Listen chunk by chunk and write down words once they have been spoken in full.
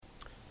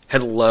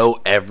Hello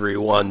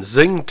everyone,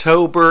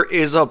 Zingtober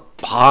is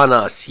upon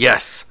us.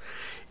 Yes,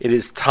 it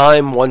is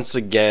time once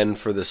again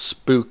for the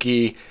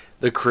spooky,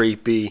 the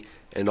creepy,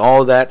 and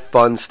all that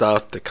fun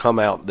stuff to come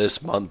out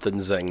this month in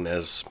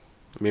Zingness.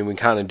 I mean, we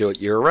kind of do it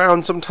year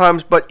round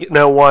sometimes, but you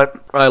know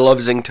what? I love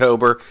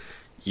Zingtober,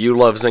 you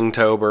love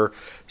Zingtober,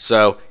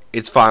 so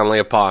it's finally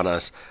upon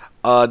us.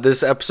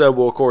 This episode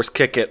will of course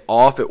kick it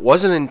off. It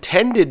wasn't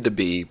intended to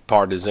be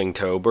part of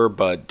Zingtober,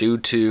 but due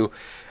to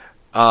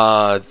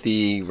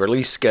the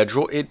release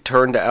schedule, it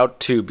turned out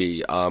to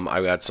be.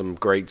 I got some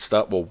great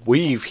stuff. Well,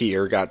 we've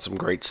here got some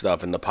great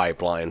stuff in the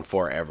pipeline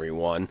for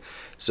everyone.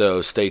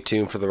 So stay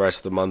tuned for the rest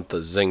of the month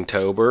of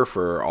Zingtober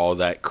for all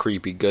that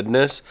creepy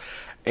goodness.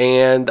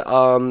 And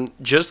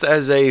just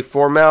as a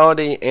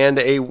formality and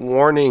a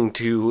warning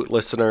to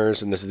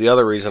listeners, and this is the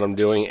other reason I'm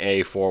doing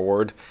a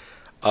forward,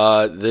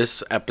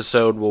 this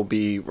episode will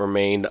be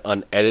remained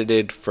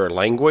unedited for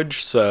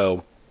language,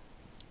 so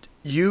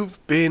you've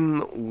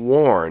been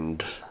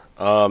warned.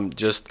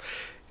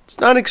 It's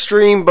not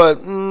extreme, but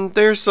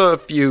there's a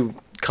few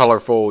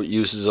colorful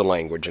uses of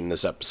language in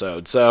this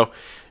episode. So,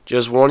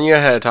 just warning you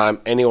ahead of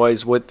time.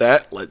 Anyways, with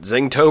that, let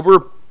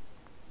Zingtober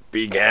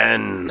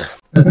begin.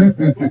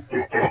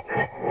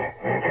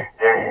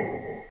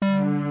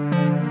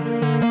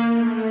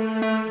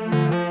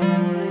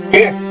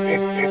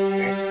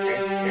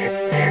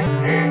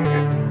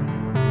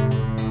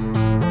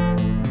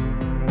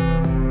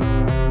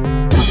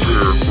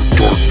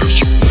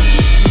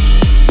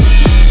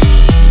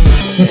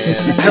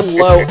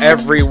 Hello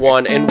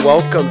everyone, and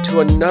welcome to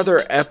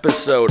another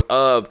episode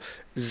of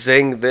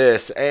Zing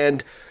This.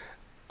 And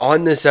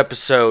on this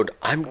episode,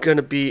 I'm going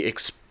to be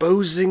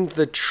exposing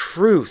the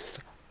truth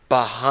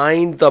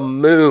behind the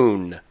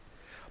moon.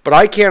 But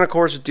I can't, of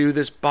course, do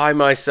this by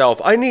myself.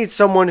 I need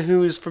someone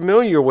who's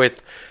familiar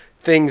with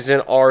things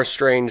in our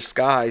strange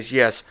skies.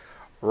 Yes,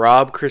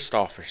 Rob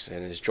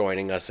Christofferson is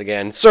joining us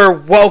again. Sir,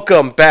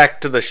 welcome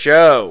back to the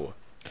show.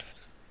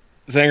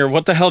 Zanger,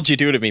 what the hell did you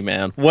do to me,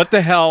 man? What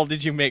the hell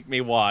did you make me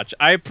watch?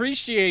 I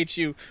appreciate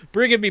you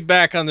bringing me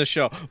back on the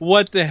show.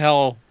 What the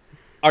hell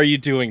are you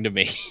doing to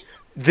me?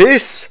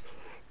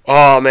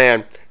 Oh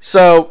man.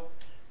 So,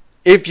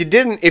 if you,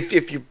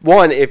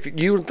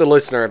 the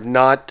listener, have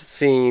not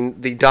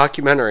seen the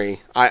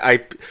documentary,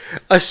 I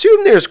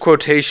assume there's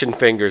quotation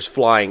fingers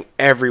flying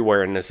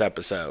everywhere in this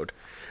episode.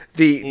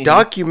 The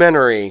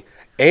documentary,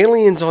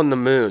 Aliens on the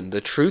Moon,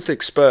 The Truth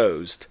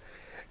Exposed,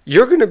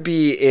 you're going to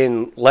be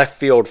in left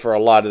field for a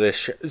lot of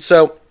this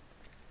So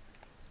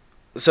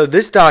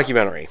this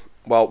documentary,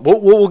 well,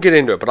 we'll get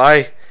into it,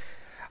 but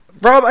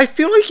Rob, I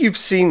feel like you've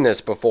seen this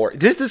before.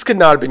 This could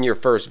not have been your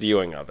first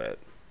viewing of it.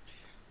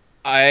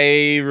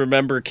 I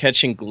remember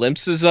catching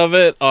glimpses of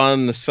it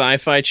on the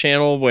Sci-Fi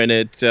Channel when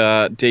it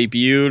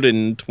debuted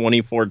in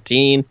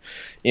 2014,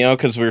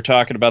 because we were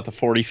talking about the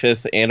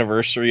 45th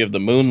anniversary of the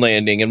moon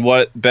landing, and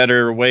what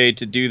better way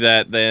to do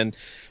that than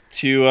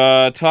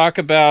to talk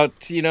about,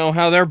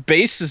 how their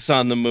base is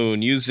on the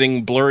moon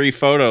using blurry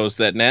photos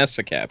that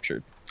NASA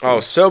captured. Oh,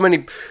 so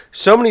many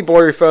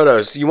blurry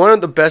photos. You want to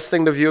know the best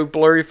thing to view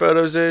blurry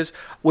photos is?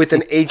 With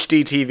an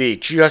HD TV,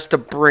 just to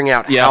bring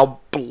out how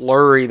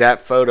blurry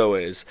that photo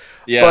is.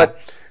 Yeah. But,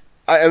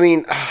 I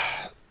mean,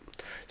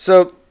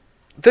 so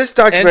this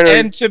documentary...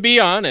 And to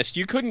be honest,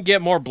 you couldn't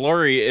get more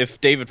blurry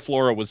if David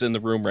Flora was in the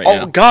room right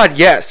now. Oh, God,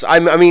 yes. I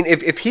mean,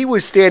 if he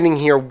was standing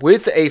here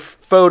with a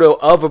photo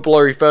of a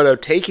blurry photo,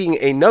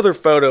 taking another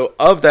photo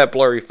of that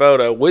blurry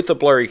photo with a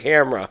blurry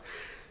camera,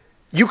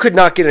 you could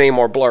not get any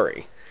more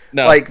blurry.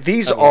 No. Like,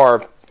 these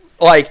are,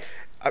 like...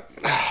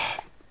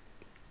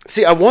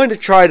 see, I wanted to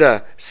try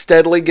to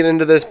steadily get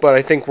into this, but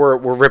I think we're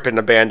ripping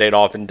the Band-Aid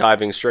off and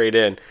diving straight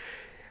in.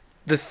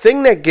 The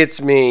thing that gets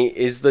me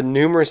is the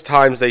numerous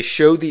times they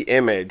show the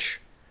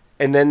image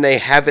and then they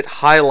have it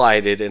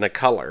highlighted in a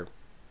color.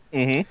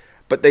 Mm-hmm.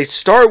 But they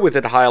start with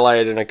it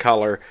highlighted in a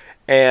color,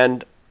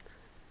 and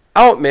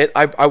I'll admit,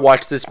 I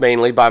watched this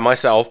mainly by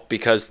myself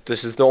because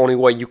this is the only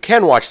way you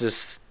can watch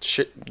this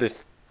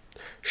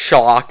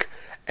shock.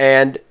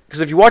 And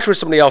because if you watch with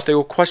somebody else, they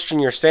will question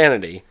your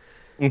sanity.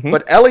 Mm-hmm.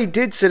 But Ellie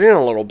did sit in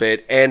a little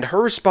bit, and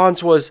her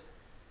response was,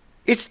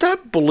 "It's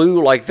not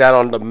blue like that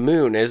on the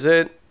moon, is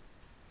it?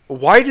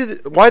 Why do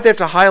they have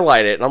to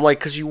highlight it?" And I'm like,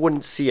 "Because you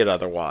wouldn't see it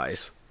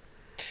otherwise."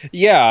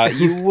 Yeah,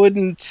 you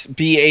wouldn't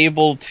be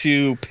able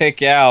to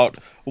pick out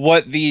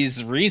what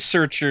these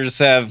researchers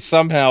have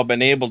somehow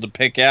been able to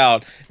pick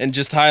out and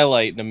just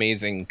highlight an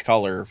amazing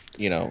color,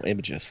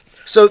 images.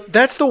 So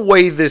that's the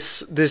way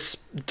this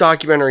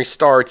documentary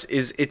starts,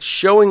 is it's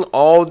showing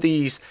all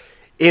these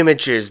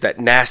images that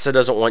NASA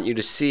doesn't want you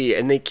to see,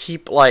 and they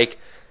keep, like,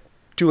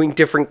 doing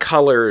different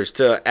colors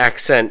to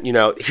accent,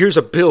 here's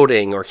a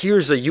building, or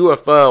here's a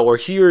UFO, or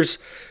here's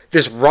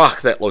this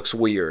rock that looks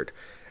weird.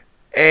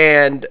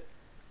 And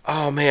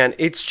oh man,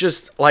 it's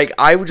just like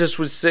I just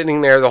was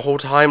sitting there the whole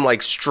time,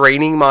 like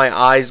straining my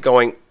eyes,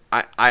 going,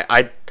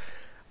 I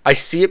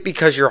see it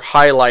because you're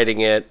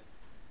highlighting it,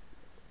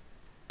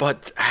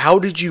 but how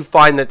did you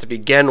find that to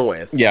begin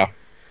with? Yeah,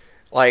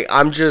 like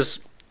I'm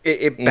just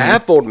it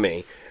baffled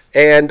me.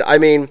 And I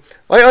mean,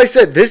 like I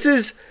said, this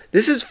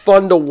is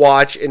fun to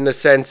watch in the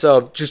sense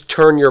of just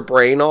turn your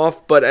brain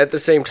off. But at the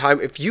same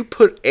time, if you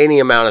put any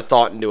amount of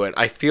thought into it,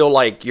 I feel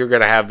like you're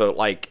gonna have the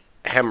like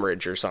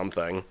hemorrhage or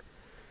something.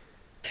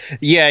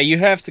 Yeah, you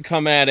have to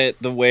come at it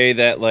the way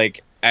that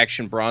like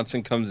Action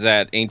Bronson comes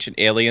at Ancient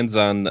Aliens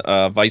on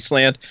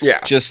Viceland.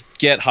 Yeah. Just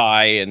get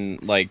high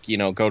and like,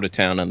 go to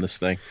town on this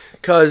thing.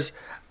 Because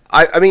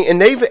I mean,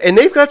 and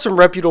they've got some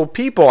reputable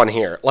people on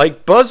here.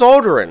 Like Buzz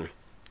Aldrin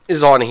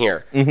is on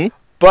here. Mm-hmm.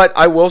 But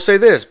I will say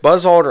this,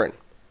 Buzz Aldrin,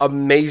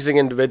 amazing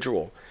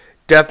individual.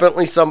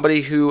 Definitely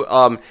somebody who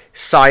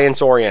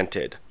science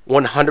oriented,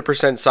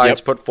 100% science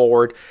Yep. put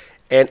forward.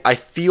 And I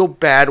feel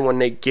bad when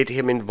they get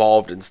him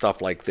involved in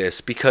stuff like this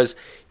because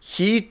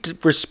he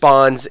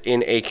responds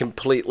in a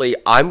completely,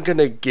 I'm going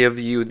to give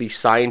you the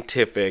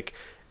scientific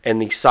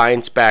and the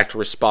science-backed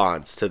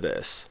response to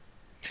this.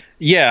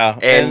 Yeah,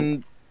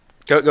 And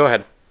go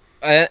ahead.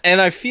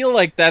 and I feel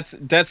like that's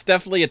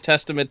definitely a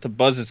testament to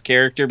Buzz's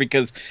character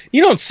because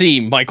you don't see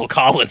Michael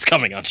Collins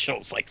coming on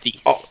shows like these.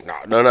 Oh,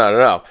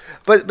 no.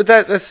 But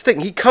that's the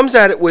thing. He comes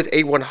at it with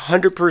a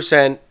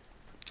 100%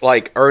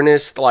 like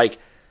earnest, like,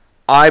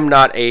 I'm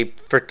not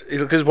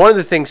because one of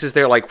the things is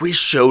they're like, we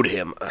showed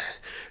him.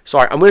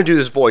 Sorry, I'm going to do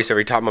this voice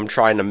every time I'm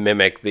trying to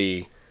mimic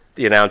the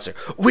announcer.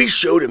 We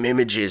showed him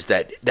images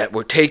that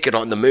were taken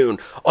on the moon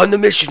on the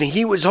mission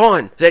he was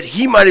on that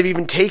he might have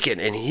even taken,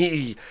 and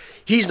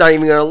he's not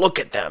even going to look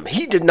at them.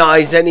 He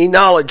denies any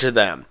knowledge of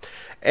them.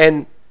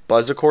 And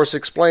Buzz, of course,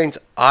 explains,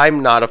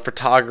 I'm not a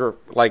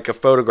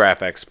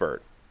photograph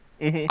expert.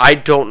 Mm-hmm. I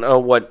don't know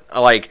what,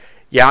 I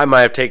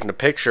might have taken a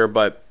picture,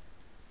 but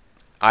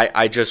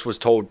I just was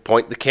told,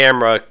 point the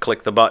camera,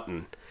 click the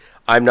button.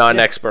 I'm not an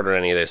expert on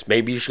any of this.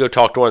 Maybe you should go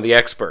talk to one of the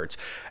experts.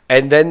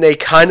 And then they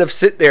kind of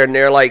sit there and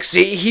they're like,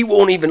 see, he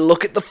won't even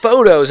look at the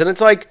photos. And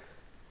it's like,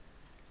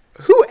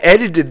 who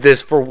edited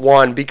this for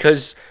one?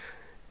 Because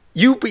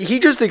he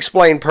just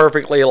explained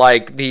perfectly,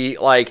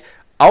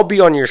 I'll be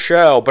on your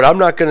show, but I'm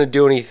not going to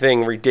do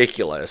anything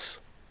ridiculous.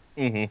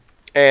 Mm-hmm.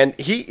 And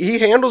he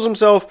handles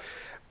himself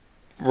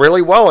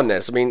really well in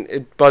this. I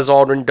mean, Buzz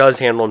Aldrin does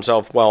handle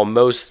himself well in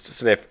most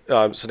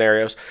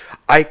scenarios.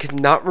 I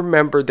cannot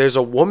remember. There's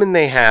a woman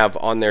they have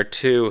on there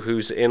too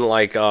who's in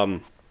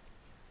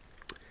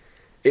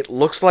it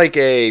looks like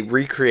a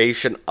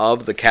recreation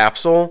of the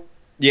capsule.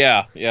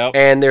 Yeah.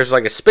 And there's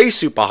like a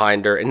spacesuit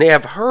behind her, and they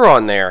have her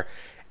on there.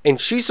 And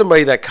she's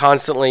somebody that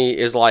constantly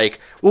is like,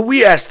 well,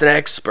 we asked an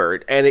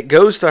expert, and it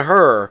goes to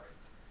her.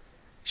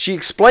 She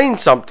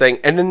explains something,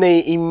 and then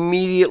they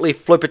immediately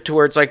flip it to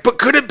her. It's like, but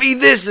could it be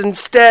this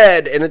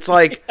instead? And it's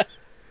like,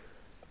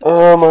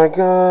 oh my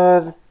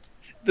god.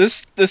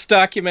 This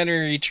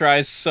documentary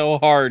tries so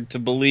hard to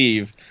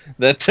believe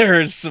that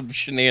there's some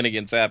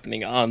shenanigans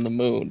happening on the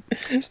moon.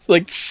 It's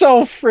like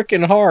so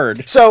freaking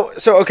hard. So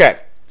okay.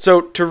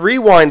 So to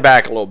rewind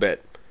back a little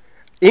bit,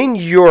 in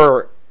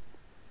your,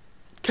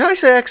 can I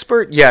say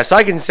expert? Yes,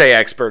 I can say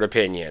expert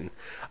opinion.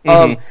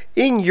 Mm-hmm.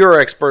 In your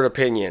expert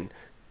opinion,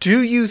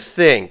 do you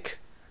think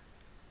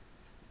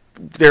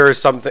there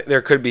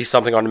could be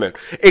something on the moon,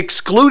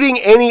 excluding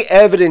any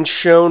evidence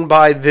shown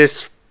by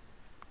this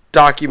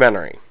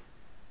documentary?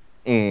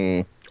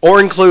 Or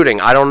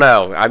including, I don't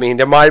know. I mean,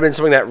 there might have been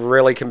something that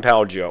really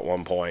compelled you at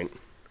one point.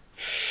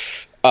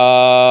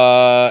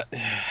 No,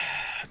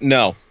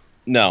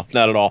 not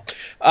at all.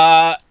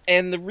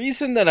 And the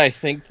reason that I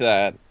think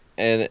that,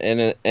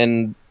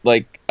 and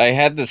like I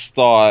had this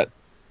thought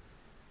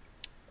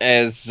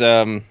as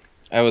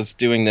I was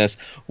doing this,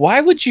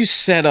 why would you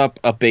set up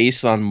a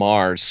base on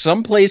Mars,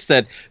 someplace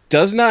that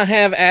does not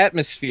have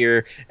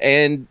atmosphere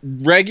and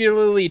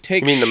regularly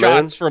takes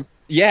shots from?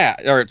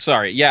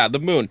 The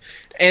moon.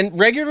 And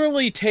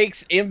regularly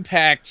takes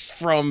impacts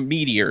from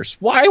meteors.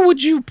 Why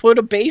would you put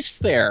a base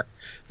there?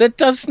 That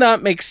does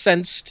not make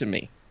sense to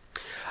me.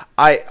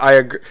 I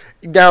agree.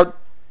 Now,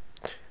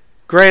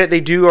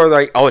 granted, they are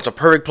like, oh, it's a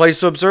perfect place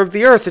to observe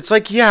the Earth. It's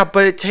like, yeah,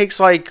 but it takes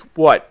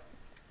what?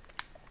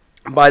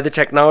 By the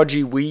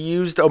technology we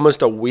used,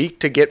 almost a week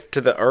to get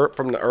to the Earth,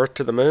 from the Earth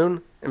to the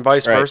moon, and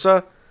vice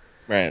versa.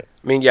 Right.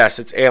 I mean, yes,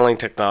 it's alien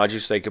technology,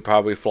 so they could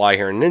probably fly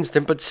here in an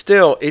instant, but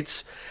still,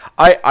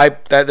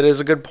 that is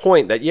a good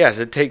point, that yes,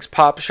 it takes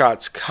pop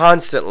shots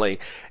constantly.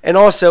 And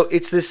also,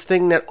 it's this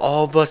thing that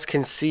all of us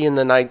can see in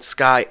the night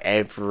sky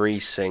every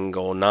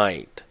single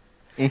night.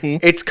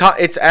 Mm-hmm.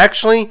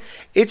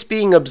 It's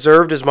being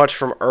observed as much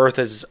from Earth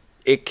as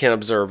it can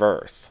observe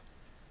Earth.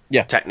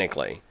 Yeah.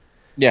 Technically.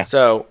 Yeah.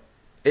 So,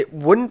 it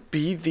wouldn't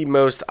be the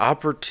most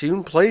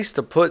opportune place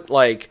to put,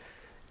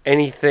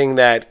 anything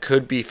that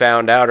could be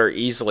found out or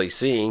easily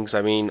seen.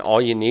 I mean,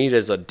 all you need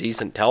is a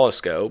decent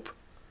telescope.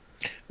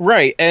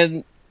 Right,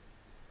 and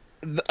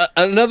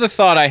another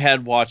thought I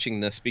had watching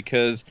this,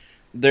 because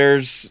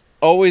there's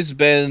always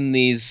been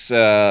these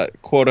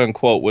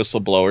quote-unquote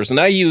whistleblowers, and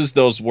I use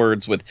those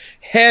words with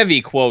heavy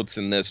quotes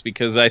in this,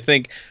 because I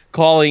think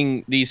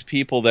calling these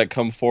people that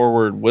come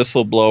forward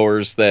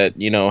whistleblowers that,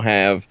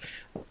 have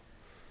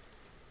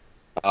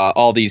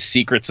all these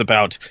secrets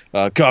about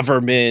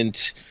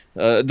government,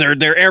 They're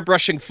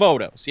airbrushing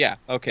photos. Yeah,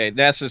 okay.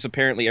 NASA's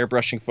apparently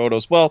airbrushing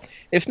photos. Well,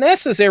 if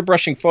NASA's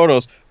airbrushing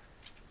photos,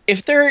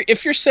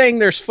 if you're saying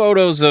there's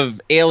photos of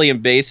alien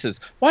bases,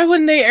 why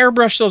wouldn't they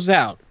airbrush those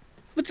out?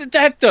 But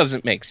that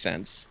doesn't make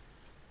sense.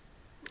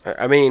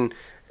 I mean,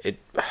 they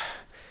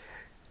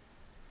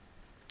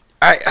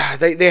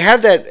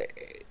have that,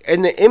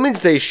 and the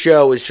image they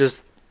show is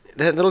just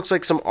that looks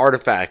like some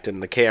artifact in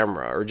the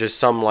camera, or just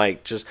some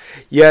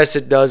yes,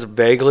 it does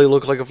vaguely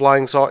look like a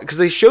flying saucer, because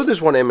they show this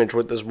one image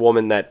with this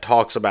woman that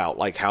talks about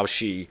like how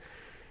she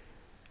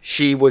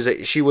was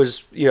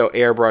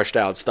airbrushed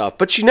out stuff,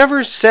 but she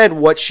never said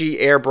what she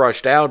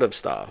airbrushed out of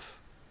stuff.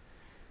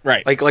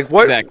 Right. Like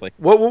what exactly?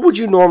 What would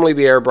you normally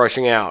be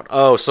airbrushing out?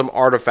 Oh, some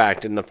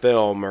artifact in the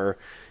film, or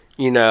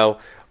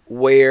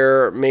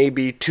where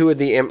maybe two of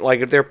the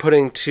if they're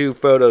putting two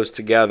photos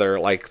together,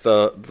 like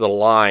the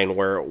line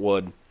where it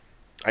would,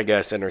 I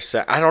guess,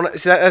 intersect. I don't know.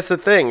 See, that's the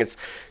thing.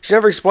 She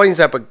never explains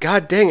that, but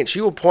god dang it,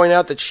 she will point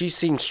out that she's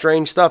seen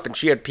strange stuff, and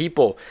she had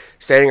people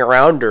standing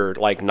around her,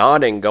 like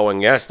nodding,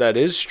 going, "Yes, that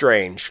is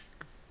strange.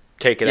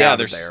 Take it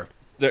out of there."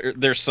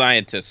 They're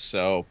scientists,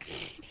 so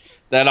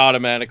that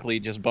automatically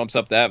just bumps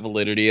up that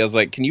validity. I was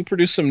like, "Can you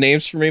produce some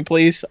names for me,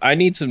 please? I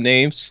need some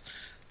names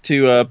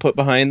to put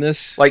behind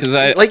this."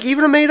 Like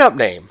even a made up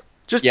name,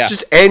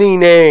 just any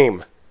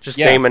name, just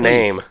name a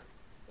name.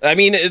 I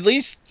mean, at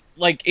least.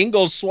 Like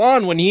Ingo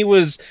Swann, when he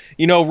was,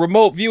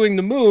 remote viewing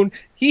the moon,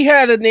 he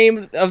had a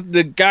name of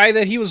the guy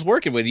that he was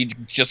working with. He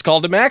just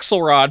called him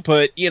Axelrod,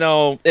 but,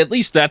 at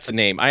least that's a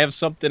name. I have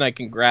something I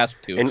can grasp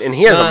to. And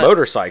he has a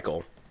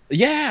motorcycle.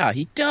 Yeah,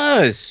 he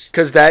does.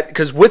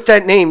 Because with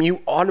that name,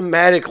 you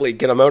automatically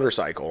get a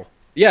motorcycle.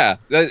 Yeah,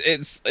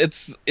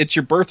 it's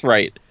your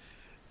birthright.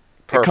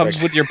 Perfect. It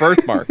comes with your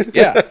birthmark.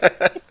 Yeah.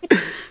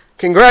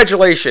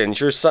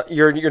 Congratulations,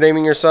 you're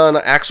naming your son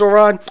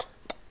Axelrod.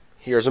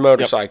 Here's a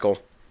motorcycle.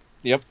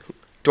 Yep.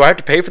 Do I have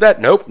to pay for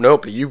that?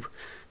 Nope.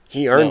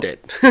 He earned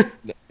it.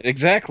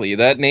 Exactly.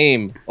 That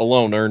name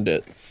alone earned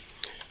it.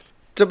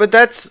 So, but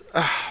that's,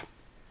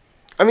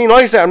 I mean,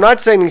 like I said, I'm not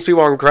saying these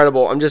people are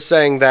incredible. I'm just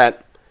saying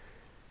that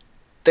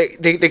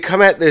they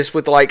come at this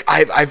with like,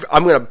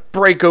 I'm going to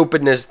break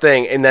open this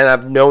thing, and then I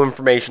have no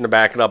information to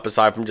back it up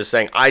aside from just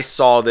saying, I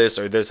saw this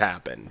or this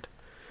happened.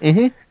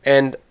 Mm-hmm.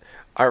 And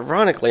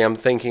ironically, I'm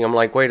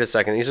like, wait a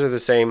second, these are the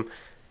same.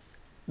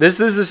 This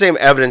is the same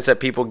evidence that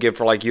people give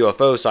for like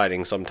UFO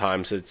sightings.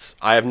 Sometimes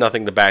I have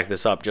nothing to back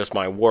this up, just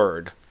my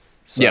word.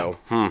 So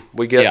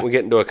we get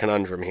into a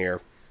conundrum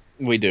here.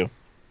 We do.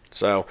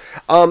 So,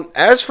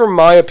 as for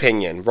my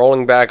opinion,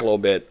 rolling back a little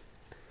bit,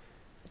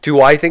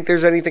 do I think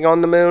there's anything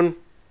on the moon?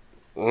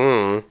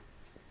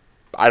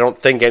 I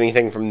don't think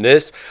anything from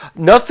this.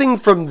 Nothing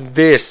from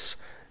this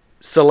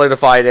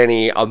solidified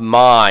any of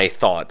my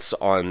thoughts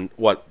on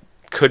what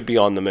could be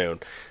on the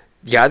moon.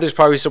 Yeah, there's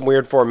probably some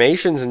weird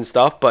formations and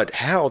stuff, but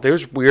hell,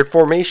 there's weird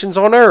formations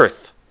on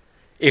Earth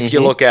if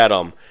you look at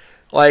them.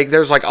 Like,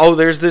 there's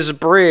this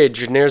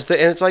bridge, and and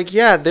it's like,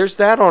 yeah, there's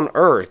that on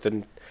Earth,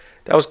 and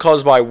that was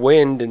caused by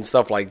wind and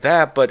stuff like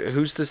that, but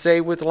who's to say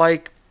with,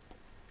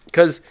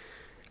 because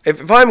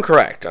if I'm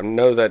correct, I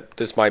know that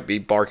this might be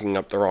barking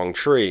up the wrong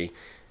tree,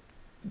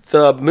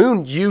 the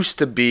moon used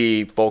to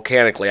be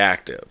volcanically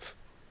active,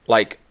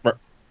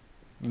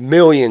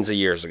 millions of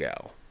years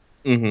ago.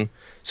 Mm-hmm.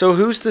 So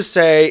who's to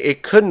say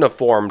it couldn't have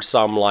formed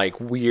some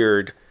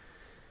weird,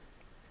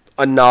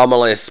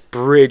 anomalous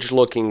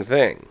bridge-looking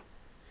thing?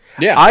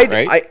 Yeah,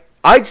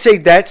 I'd say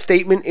that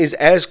statement is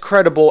as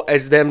credible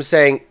as them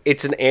saying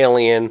it's an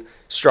alien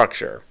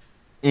structure.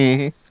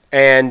 Mm-hmm.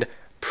 And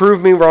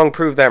prove me wrong,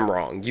 prove them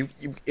wrong.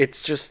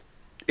 It's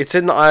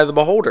in the eye of the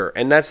beholder,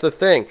 and that's the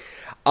thing.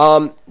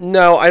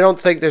 No, I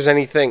don't think there's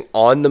anything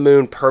on the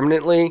moon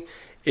permanently.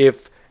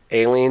 If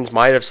aliens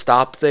might have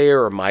stopped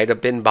there or might have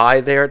been by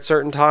there at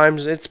certain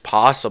times, it's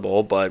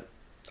possible, but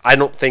I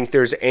don't think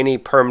there's any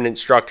permanent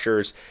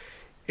structures,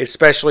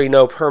 especially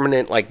no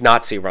permanent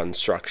Nazi-run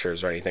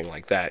structures or anything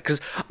like that. Because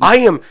I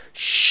am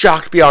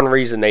shocked beyond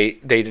reason they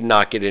did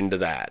not get into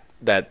that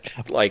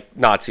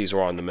Nazis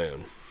were on the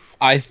moon.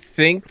 I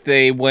think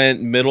they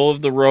went middle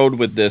of the road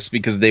with this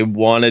because they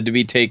wanted to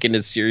be taken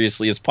as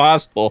seriously as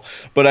possible,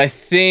 but I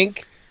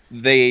think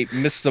they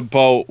missed the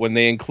boat when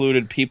they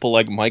included people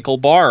like Michael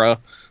Bara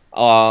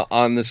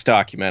on this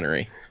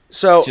documentary.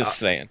 So just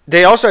saying.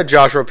 They also had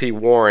Joshua P.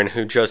 Warren,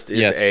 who just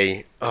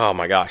is oh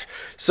my gosh.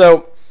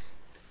 So,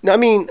 I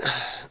mean,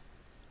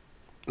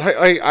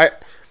 I'm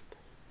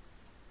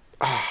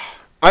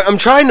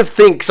trying to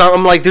think, because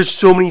I'm like, there's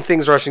so many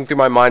things rushing through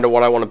my mind of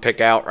what I want to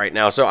pick out right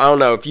now. So I don't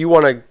know if you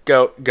want to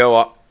go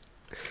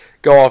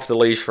off the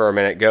leash for a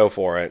minute. Go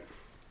for it.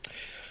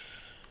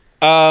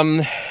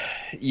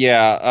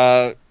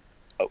 Yeah.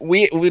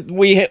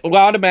 We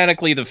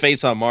automatically, the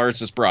face on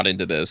Mars is brought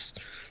into this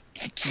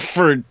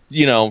for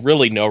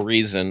really no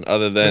reason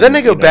other than. But then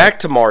they go back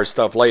to Mars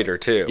stuff later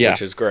too,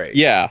 which is great.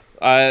 Yeah,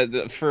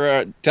 for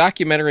a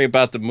documentary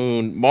about the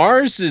moon,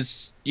 Mars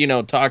is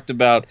talked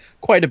about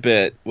quite a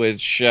bit,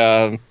 which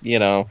at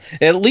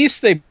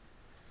least they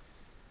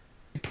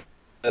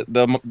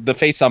the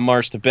face on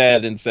Mars to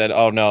bed and said,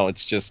 "Oh no,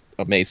 it's just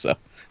a mesa."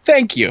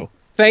 Thank you.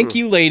 Thank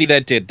you, lady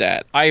that did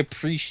that. I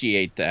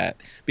appreciate that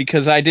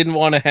because I didn't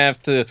want to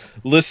have to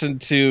listen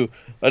to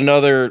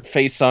another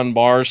face on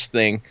Mars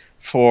thing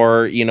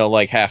for,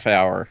 like half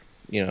hour,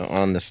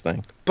 on this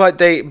thing.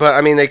 But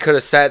I mean, they could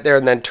have sat there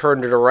and then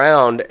turned it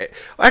around.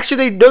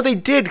 Actually, they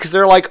did because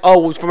they're like,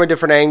 oh, it's from a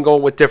different angle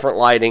with different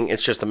lighting.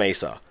 It's just a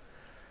mesa.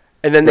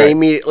 And then they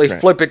immediately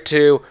flip it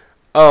to,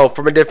 oh,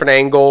 from a different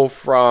angle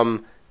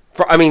from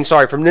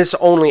this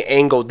only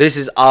angle, this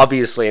is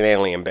obviously an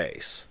alien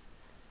base.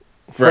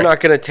 We're not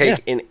going to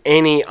take in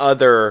any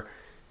other,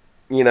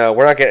 we're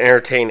not going to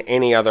entertain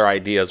any other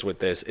ideas with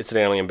this. It's an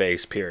alien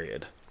base,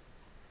 period.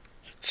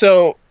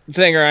 So,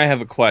 Zanger, I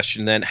have a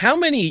question then. How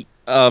many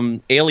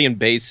alien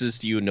bases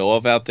do you know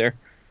of out there?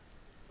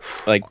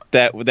 Like,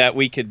 that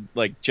we could,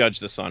 judge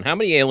this on. How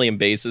many alien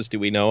bases do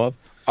we know of?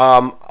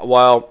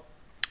 Well,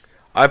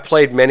 I've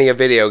played many a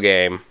video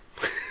game.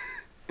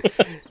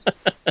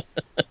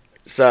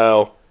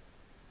 So,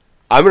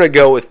 I'm going to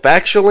go with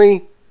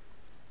factually,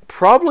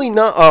 probably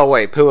not. Oh,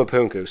 wait, Puma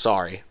Punku,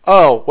 sorry.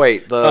 Oh,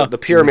 wait, the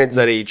pyramids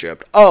at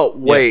Egypt. Oh,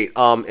 wait,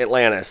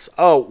 Atlantis.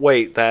 Oh,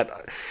 wait,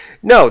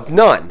 No,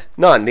 none.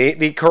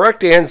 The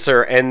correct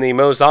answer and the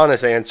most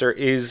honest answer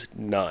is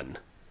none.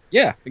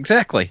 Yeah,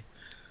 exactly.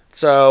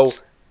 So,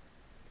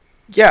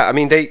 yeah, I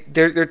mean,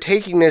 they're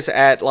taking this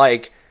at,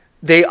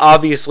 they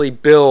obviously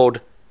build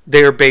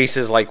their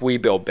bases like we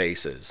build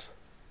bases.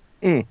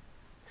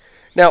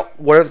 Now,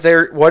 what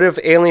if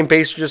alien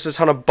bases are just a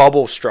ton of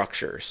bubble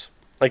structures?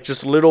 Like,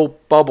 just little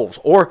bubbles.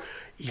 Or,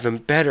 even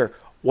better,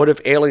 what if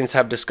aliens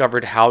have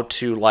discovered how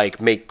to,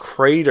 make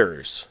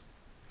craters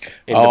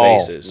into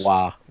bases?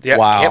 Wow. Yeah,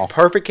 wow.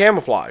 Perfect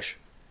camouflage.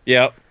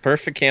 Yep,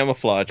 perfect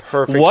camouflage.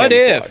 Perfect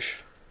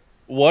camouflage.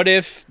 What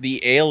if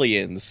the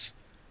aliens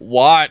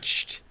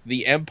watched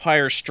The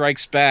Empire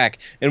Strikes Back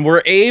and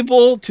were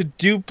able to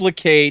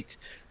duplicate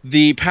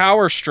the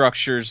power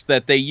structures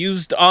that they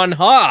used on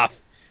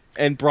Hoth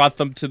and brought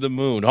them to the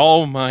moon?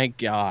 Oh my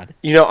god.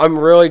 I'm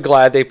really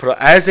glad they put,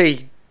 as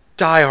a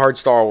diehard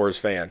Star Wars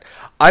fan,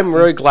 I'm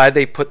really glad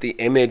they put the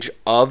image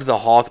of the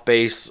Hoth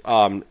base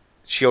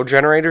shield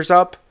generators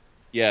up.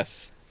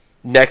 Yes.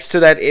 Next to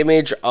that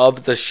image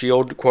of the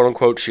shield, quote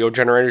unquote, shield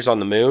generators on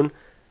the moon.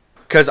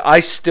 Because I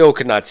still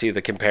could not see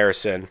the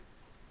comparison.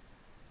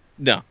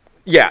 No.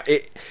 Yeah,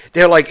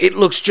 they're like, it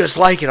looks just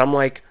like it. I'm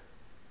like,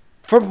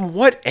 from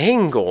what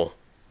angle?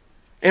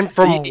 And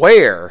from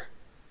where?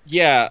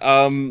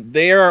 Yeah,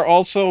 they are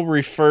also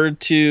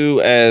referred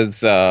to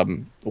as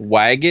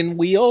wagon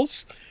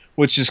wheels,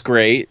 which is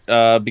great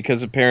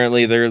because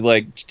apparently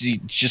they're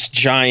just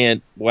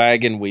giant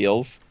wagon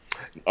wheels.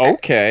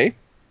 Okay.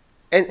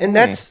 And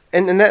that's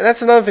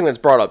that's another thing that's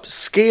brought up.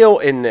 Scale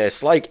in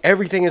this,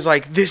 everything is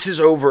this is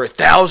over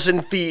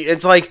 1,000 feet.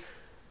 It's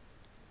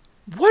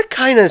what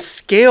kind of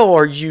scale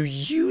are you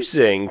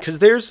using? Because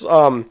there's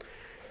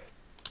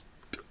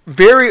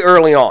very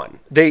early on,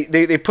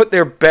 they put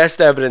their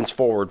best evidence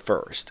forward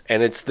first,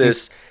 and it's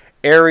this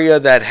area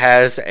that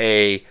has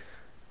a,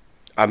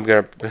 I'm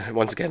gonna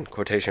once again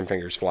quotation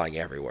fingers flying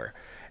everywhere,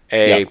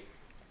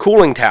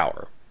 cooling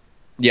tower.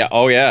 Yeah.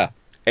 Oh yeah.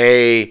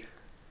 A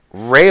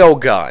rail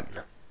gun.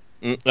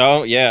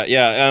 Oh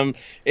yeah.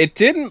 It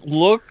didn't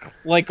look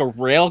like a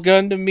rail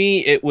gun to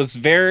me. It was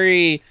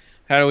very,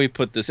 how do we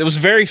put this? It was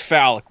very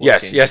phallic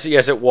looking. Yes,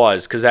 it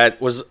was, because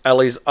that was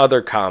Ellie's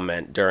other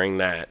comment during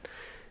that.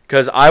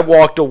 Because I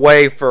walked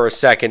away for a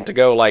second to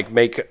go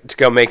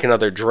make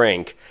another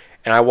drink,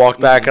 and I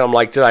walked back and I'm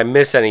like, did I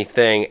miss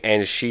anything?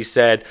 And she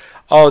said,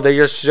 oh, they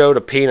just showed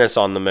a penis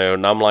on the moon.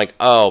 And I'm like,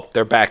 oh,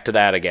 they're back to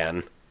that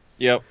again.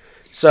 Yep.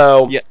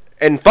 So,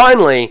 and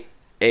finally,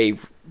 a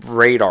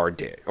radar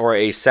dish or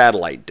a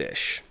satellite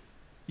dish.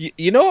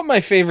 You know what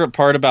my favorite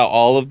part about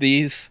all of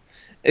these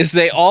is?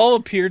 They all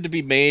appeared to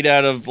be made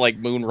out of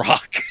moon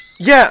rock.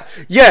 Yeah.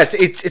 Yes.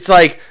 It's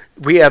like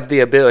we have the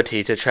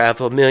ability to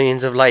travel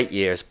millions of light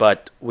years,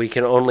 but we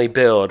can only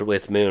build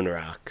with moon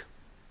rock.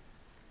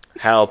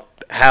 How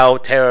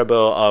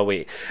terrible are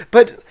we?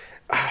 But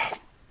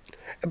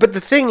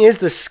the thing is,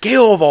 the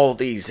scale of all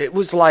these, it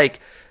was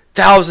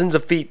thousands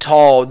of feet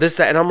tall, this,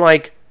 that, and I'm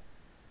like,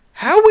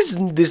 how is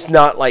this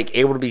not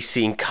able to be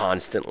seen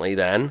constantly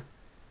then?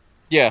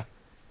 Yeah.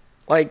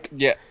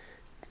 Yeah.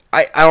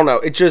 I don't know.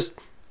 It just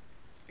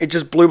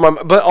blew my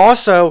mind. But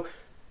also,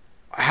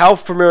 how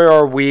familiar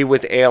are we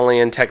with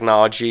alien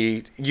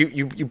technology?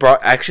 You brought,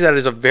 actually, that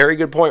is a very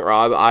good point,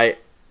 Rob.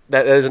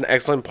 That is an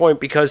excellent point,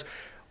 because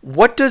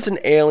what does an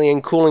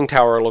alien cooling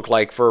tower look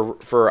like for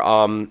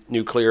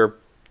nuclear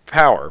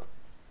power?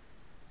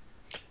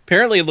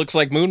 Apparently, it looks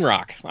like moon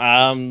rock.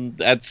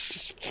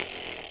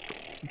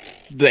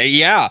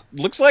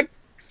 Looks like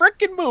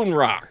frickin' moon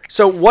rock.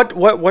 So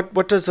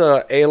what does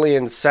a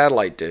alien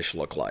satellite dish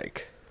look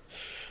like?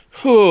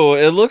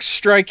 It looks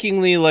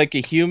strikingly like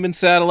a human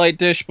satellite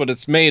dish, but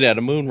it's made out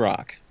of moon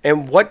rock.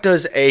 And what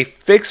does a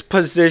fixed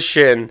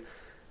position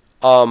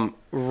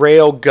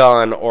rail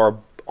gun or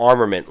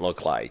armament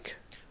look like?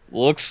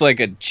 Looks like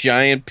a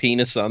giant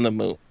penis on the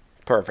moon.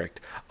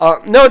 Perfect.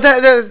 No,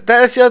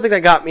 that's the other thing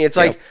that got me. It's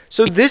like,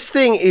 so this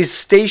thing is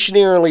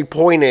stationarily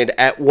pointed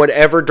at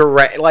whatever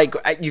direct. Like,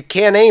 you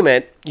can't aim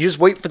it. You just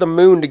wait for the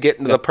moon to get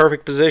into the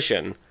perfect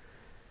position.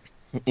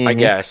 I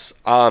guess.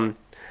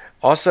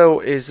 Also,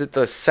 is it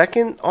the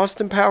second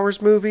Austin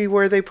Powers movie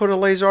where they put a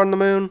laser on the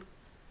moon?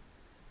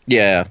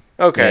 Yeah.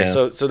 Okay,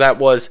 Yeah. so that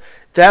was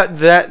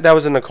that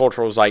was in the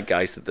cultural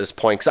zeitgeist at this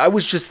point. Because I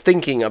was just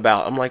thinking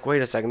about. I'm like,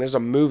 wait a second. There's a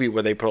movie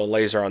where they put a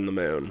laser on the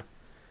moon.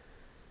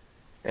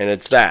 And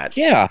it's that.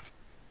 Yeah.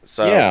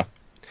 So, yeah.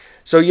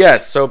 So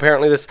yes. So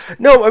apparently this.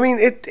 No, I mean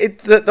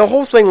the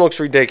whole thing looks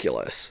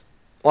ridiculous.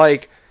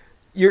 Like,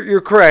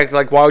 you're correct.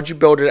 Like, why would you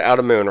build it out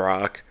of moon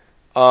rock?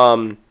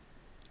 The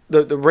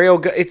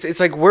rail. It's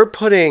like we're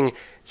putting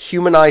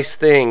humanized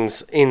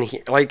things in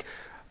here. Like,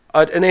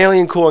 an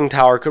alien cooling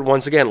tower could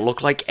once again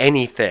look like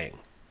anything.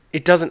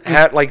 It doesn't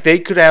have like they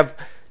could have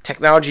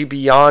technology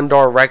beyond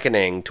our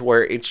reckoning to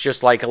where it's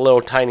just like a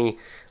little tiny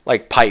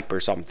like pipe or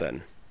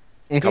something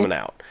coming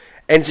out.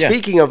 And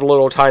speaking of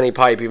little tiny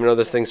pipe, even though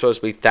this thing's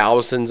supposed to be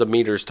thousands of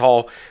meters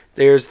tall,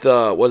 there's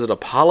was it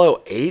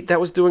Apollo 8 that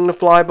was doing the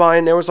flyby,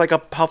 and there was like a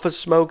puff of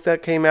smoke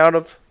that came out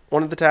of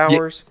one of the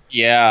towers?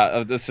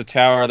 Yeah, it's a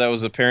tower that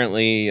was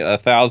apparently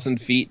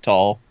 1,000 feet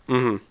tall.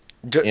 Mm-hmm.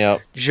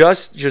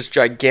 Just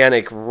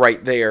gigantic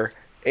right there.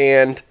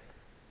 And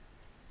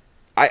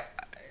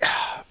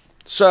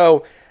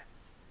so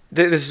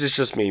this is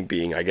just me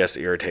being, I guess,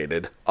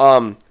 irritated.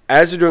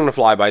 As you're doing the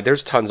flyby,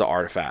 there's tons of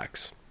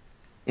artifacts.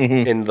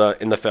 In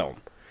the film.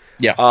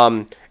 Yeah.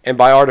 And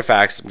by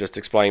artifacts, I'm just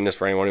explaining this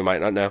for anyone who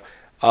might not know.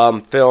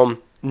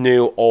 Film,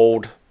 new,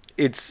 old.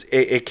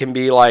 It can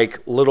be like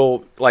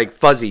little like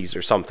fuzzies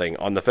or something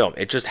on the film.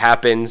 It just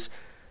happens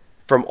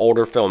from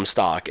older film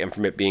stock and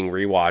from it being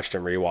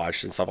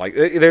rewatched and stuff like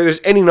that. There's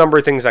any number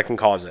of things that can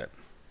cause it.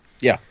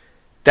 Yeah.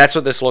 That's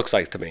what this looks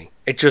like to me.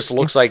 It just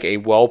looks like a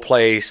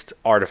well-placed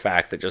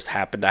artifact that just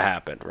happened to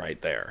happen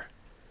right there.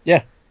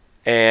 Yeah.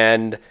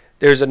 And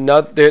there's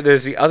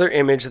there's the other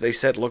image that they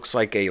said looks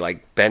like a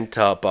bent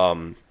up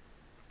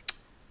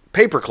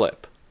paperclip.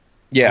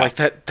 Yeah. Like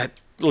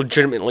that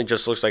legitimately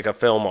just looks like a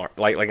film art,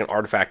 like an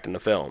artifact in the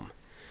film.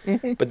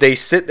 But they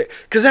sit there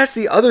because that's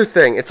the other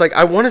thing. It's like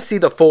I want to see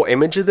the full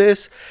image of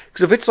this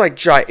because if it's like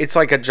it's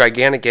like a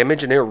gigantic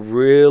image and they're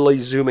really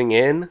zooming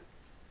in.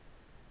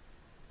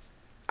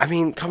 I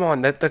mean, come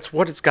on, that's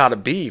what it's got to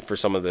be for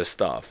some of this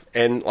stuff,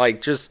 and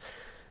like just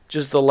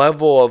the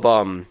level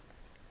of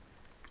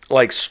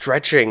like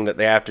stretching that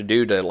they have to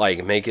do to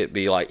like make it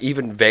be like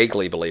even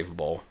vaguely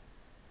believable.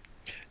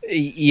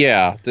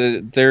 Yeah,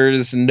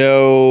 there's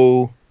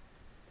no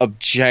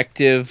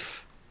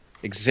objective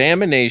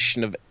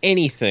examination of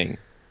anything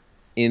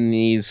in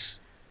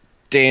these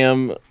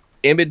damn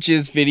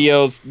images,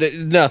 videos,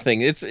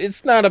 nothing.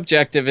 It's not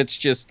objective. It's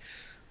just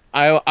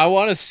I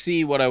want to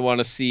see what I want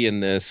to see in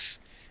this,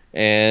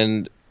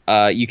 and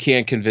you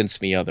can't convince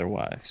me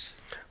otherwise.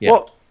 Yeah.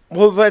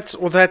 Well, that's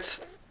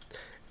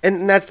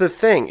and that's the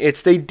thing.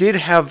 They did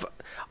have.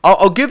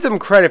 I'll give them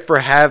credit for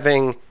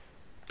having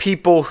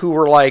people who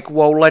were like,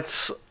 well,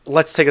 let's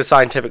take a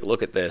scientific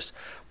look at this.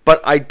 But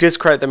I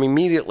discredit them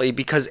immediately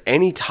because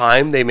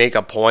anytime they make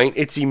a point,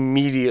 it's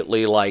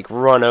immediately like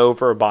run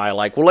over by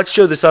like, well, let's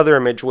show this other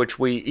image, which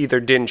we either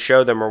didn't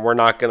show them or we're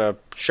not going to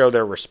show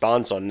their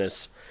response on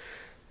this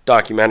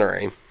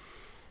documentary.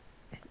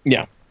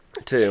 Yeah.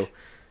 Too.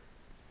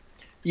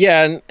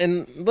 Yeah,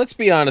 and let's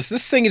be honest,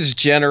 this thing is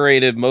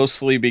generated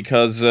mostly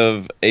because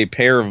of a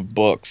pair of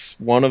books.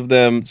 One of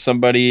them,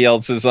 Somebody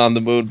Else is on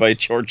the Moon by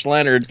George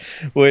Leonard,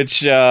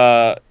 which,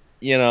 it's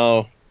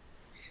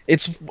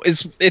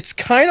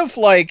kind of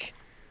like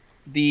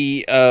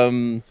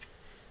the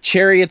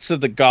Chariots of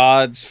the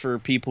Gods for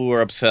people who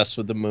are obsessed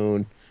with the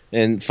moon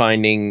and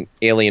finding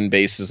alien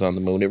bases on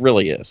the moon. It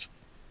really is.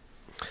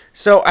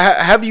 So,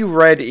 have you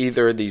read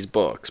either of these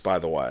books, by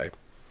the way?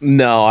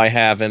 No, I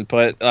haven't,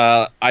 but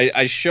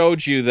I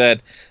showed you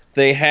that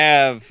they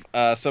have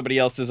Somebody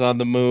Else is on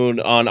the Moon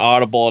on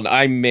Audible, and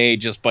I may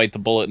just bite the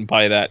bullet and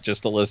buy that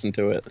just to listen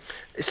to it.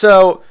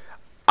 So,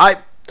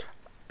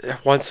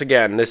 once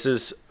again, this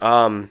is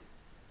the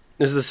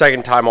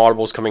second time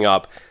Audible's coming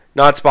up.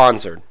 Not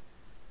sponsored.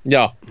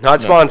 No.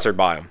 Not sponsored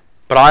by them.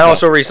 But I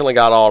also recently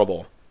got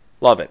Audible.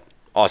 Love it.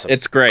 Awesome.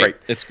 It's great.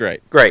 It's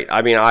great. Great.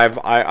 I mean, I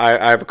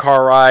have a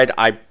car ride.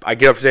 I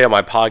get up to date on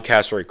my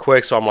podcast very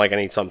quick, so I'm like, I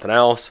need something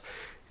else.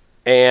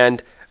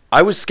 And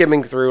I was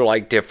skimming through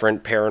like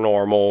different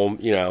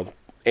paranormal,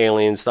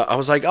 alien stuff. I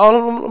was like,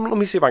 oh, let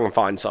me see if I can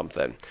find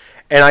something.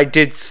 And I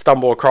did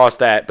stumble across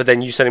that, but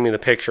then you sending me the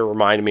picture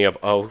reminded me of,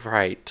 oh,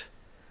 right.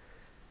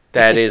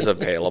 That is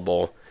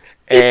available.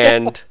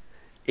 And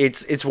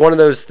it's one of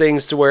those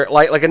things to where,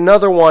 like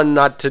another one,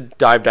 not to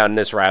dive down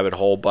this rabbit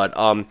hole, but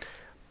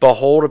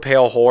Behold a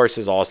Pale Horse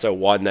is also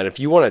one that if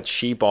you want a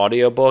cheap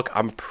audiobook,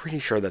 I'm pretty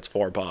sure that's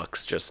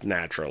 $4 just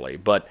naturally.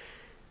 But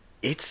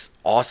it's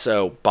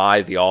also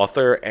by the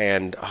author,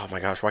 and oh my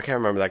gosh, why can't I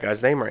remember that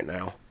guy's name right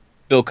now?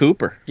 Bill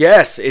Cooper.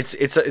 Yes,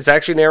 it's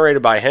actually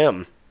narrated by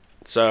him.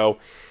 So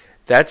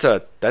that's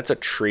a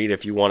treat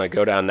if you want to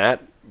go down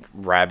that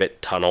rabbit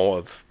tunnel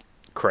of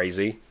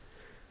crazy.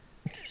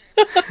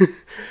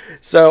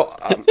 So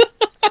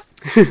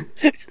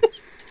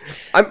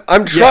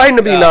I'm trying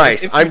to be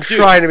nice. I'm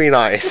trying to be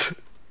nice.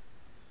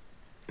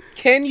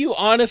 Can you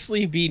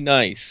honestly be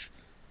nice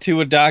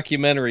to a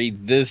documentary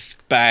this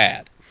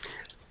bad?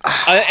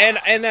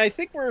 And I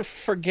think we're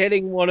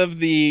forgetting one of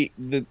the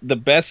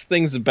best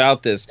things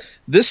about this.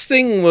 This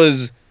thing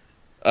was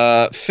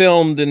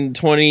filmed in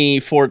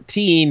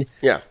 2014.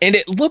 Yeah. And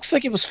it looks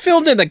like it was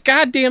filmed in the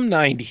goddamn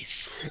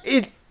 90s.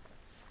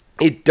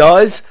 It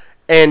does.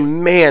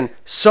 And man,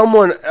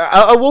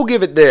 I will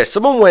give it this.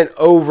 Someone went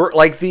over,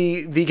 like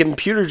the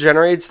computer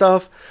generated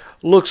stuff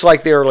looks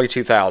like the early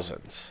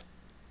 2000s.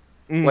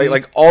 Mm-hmm.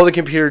 Like all the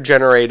computer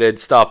generated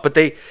stuff, but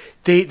they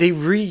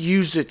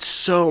reuse it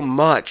so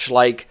much.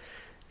 Like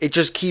it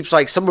just keeps,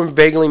 like, someone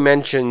vaguely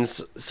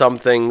mentions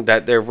something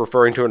that they're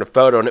referring to in a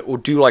photo, and it will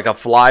do like a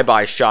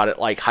flyby shot at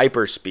like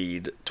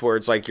hyperspeed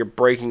towards like you're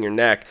breaking your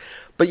neck.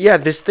 But yeah,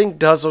 this thing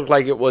does look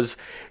like it was.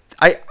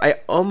 I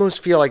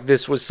almost feel like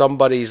this was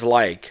somebody's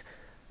like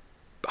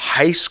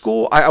high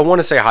school. I want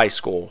to say high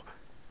school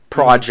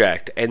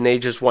project, and they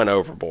just went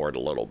overboard a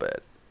little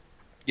bit.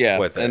 Yeah,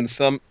 with it.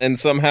 and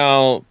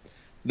somehow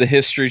the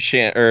History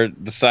Channel or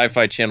the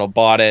Sci-Fi Channel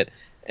bought it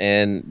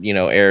and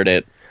aired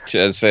it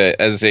as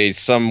a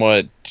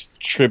somewhat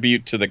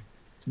tribute to the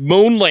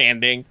moon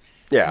landing.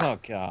 Yeah. Oh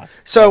God.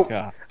 So oh,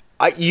 God.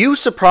 You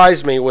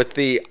surprised me with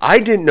I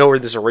didn't know where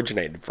this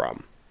originated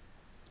from.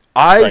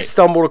 I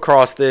stumbled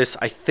across this.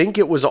 I think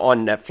it was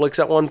on Netflix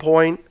at one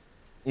point.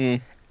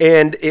 Mm.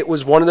 And it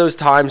was one of those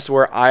times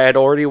where I had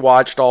already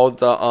watched all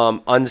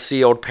the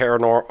unsealed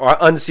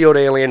unsealed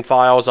alien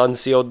files,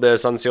 unsealed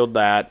this, unsealed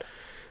that.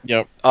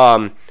 Yep.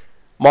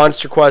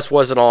 Monster Quest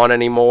wasn't on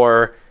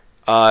anymore.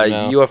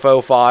 No.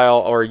 UFO File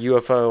or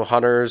UFO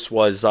Hunters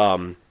was.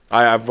 I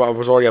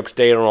was already up to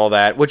date on all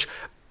that. Which,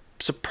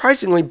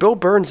 surprisingly, Bill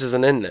Burns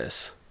isn't in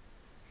this.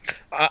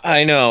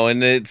 I know,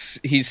 and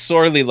he's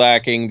sorely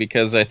lacking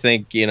because I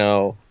think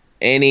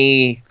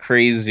any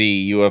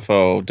crazy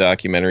UFO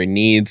documentary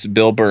needs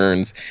Bill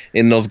Burns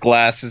in those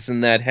glasses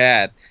and that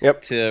hat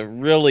to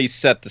really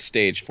set the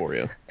stage for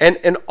you.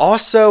 And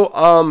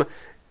also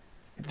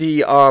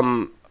the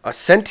a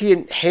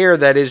sentient hair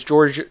that is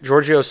Giorgio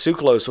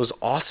Tsoukalos was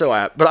also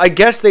at, but I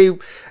guess they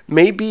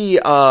maybe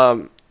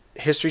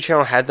History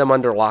Channel had them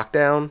under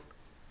lockdown.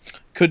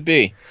 Could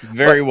be.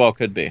 Very well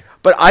could be.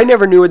 But I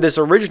never knew where this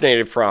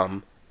originated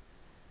from.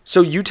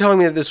 So you telling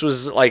me that this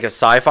was like a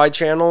Sci-Fi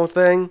Channel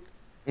thing?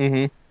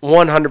 Mm-hmm.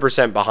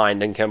 100%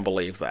 behind and can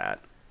believe that.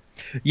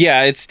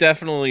 Yeah, it's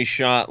definitely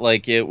shot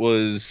like it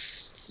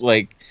was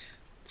like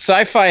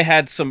Sci-Fi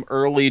had some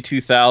early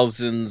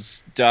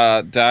 2000s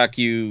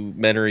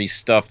documentary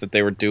stuff that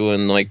they were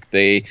doing. Like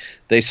they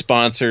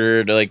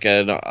sponsored like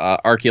an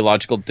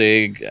archaeological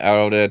dig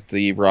out at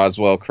the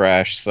Roswell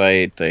crash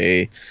site.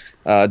 They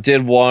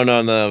did one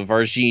on the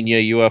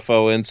Varginha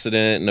UFO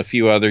incident and a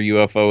few other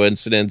UFO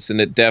incidents, and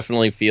it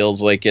definitely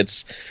feels like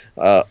it's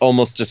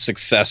almost a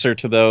successor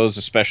to those,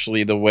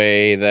 especially the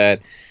way that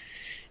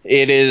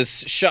it is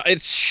shot.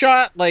 It's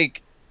shot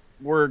like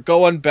we're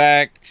going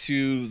back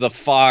to the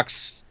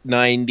Fox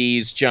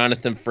 90s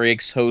Jonathan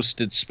Frakes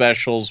hosted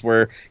specials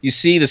where you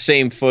see the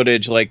same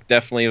footage, like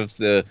definitely of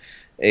the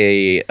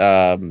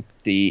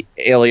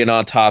alien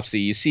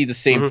autopsy. You see the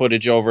same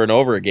footage over and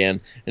over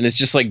again, and it's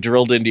just like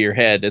drilled into your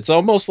head. It's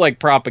almost like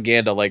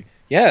propaganda, like,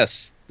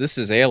 yes, this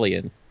is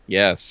alien.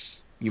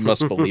 Yes, you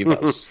must believe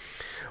us.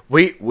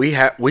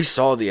 We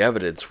saw the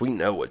evidence. We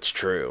know it's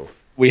true.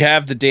 We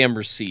have the damn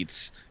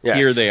receipts. Yes.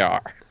 Here they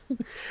are.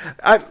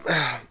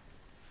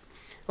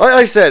 Like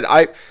I said,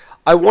 I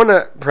want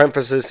to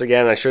preface this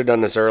again. I should have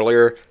done this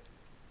earlier.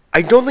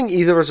 I don't think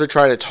either of us are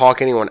trying to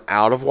talk anyone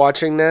out of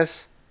watching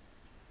this.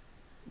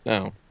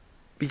 No.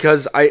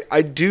 Because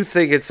I do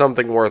think it's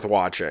something worth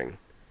watching.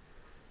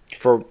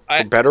 For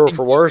better or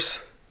for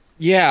worse.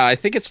 Yeah, I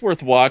think it's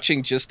worth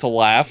watching just to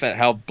laugh at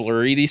how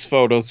blurry these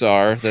photos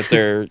are. That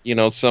they're,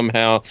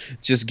 somehow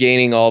just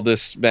gaining all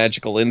this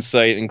magical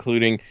insight,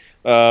 including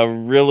a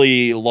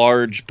really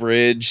large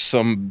bridge,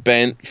 some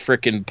bent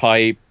frickin'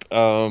 pipe,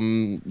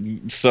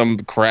 some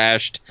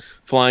crashed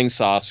flying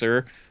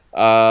saucer.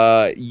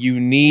 You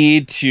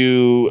need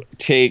to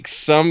take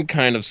some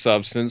kind of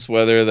substance,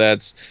 whether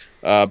that's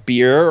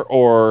beer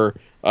or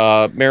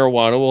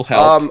marijuana will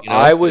help.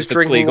 I was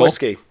drinking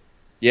whiskey.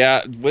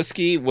 Yeah,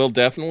 whiskey will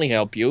definitely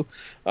help you.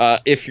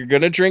 If you're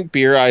going to drink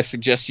beer, I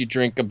suggest you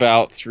drink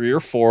about 3 or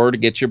 4 to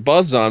get your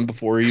buzz on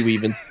before you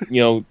even,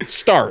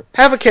 start.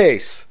 Have a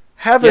case.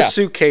 Have a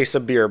suitcase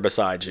of beer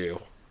beside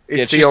you.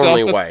 It's the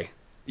only way.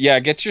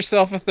 Yeah, get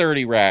yourself a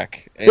 30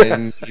 rack,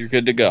 and you're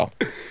good to go.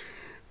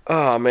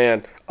 Oh,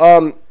 man.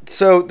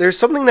 So there's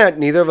something that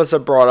neither of us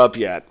have brought up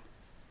yet.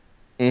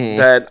 Mm-hmm.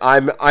 That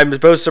I'm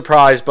both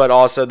surprised, but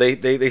also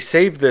they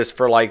saved this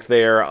for like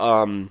their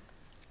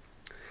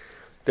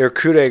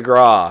coup de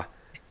grace.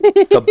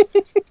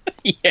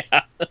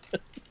 Yeah.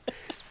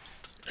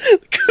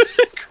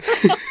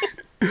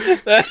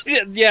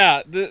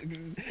 Yeah,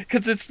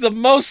 because it's the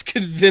most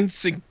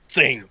convincing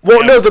thing.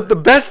 Well, no, the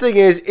best thing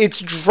is it's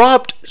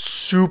dropped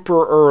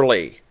super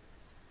early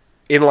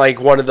in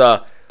like one of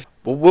the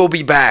we'll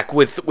be back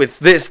with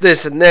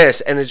this, and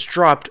this, and it's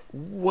dropped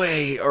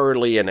way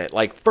early in it,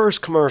 like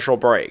first commercial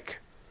break.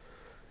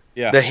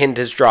 Yeah. The hint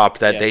has dropped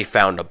that they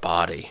found a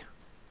body.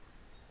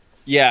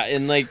 Yeah,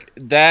 and like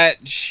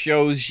that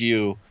shows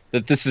you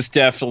that this is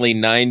definitely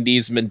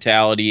 90s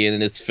mentality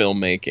in its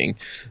filmmaking.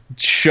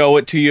 Show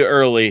it to you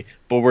early,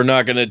 but we're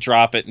not going to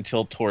drop it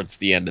until towards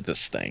the end of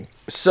this thing.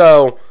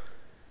 So,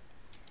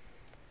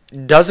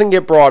 doesn't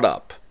get brought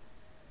up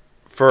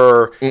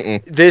for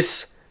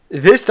this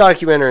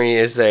documentary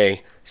is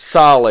a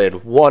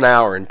solid 1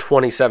 hour and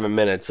 27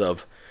 minutes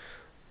of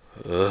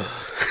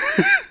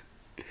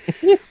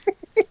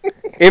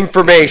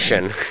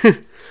information.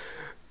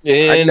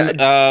 And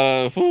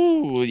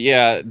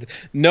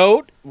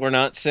note, we're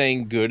not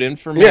saying good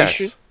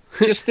information. Yes.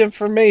 Just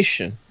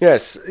information.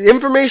 Yes,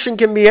 information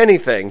can be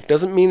anything.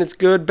 Doesn't mean it's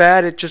good,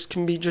 bad. It just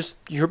can be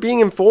you're being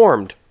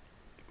informed.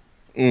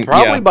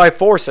 Probably by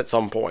force at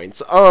some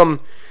points.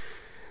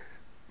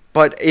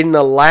 But in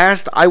the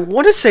last, I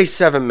want to say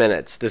 7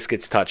 minutes, this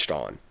gets touched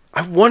on.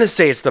 I want to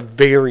say it's the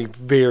very,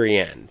 very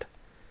end.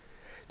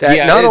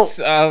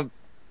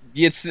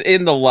 It's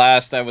in the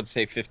last, I would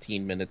say,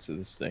 15 minutes of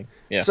this thing.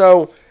 Yeah.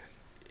 So,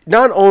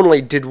 not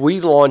only did we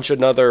launch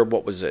another,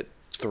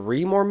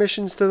 3 more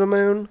missions to the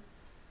moon?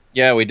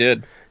 Yeah, we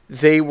did.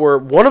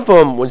 One of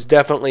them was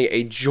definitely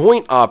a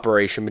joint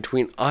operation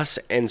between us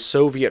and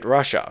Soviet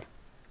Russia.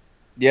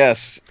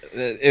 Yes,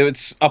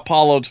 it's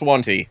Apollo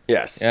 20.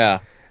 Yes. Yeah.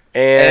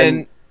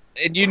 And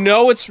you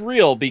know it's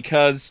real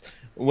because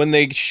when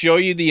they show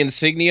you the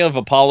insignia of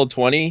Apollo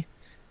 20,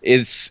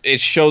 it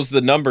shows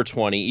the number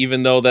 20,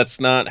 even though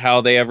that's not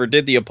how they ever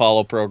did the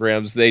Apollo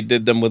programs. They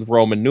did them with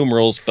Roman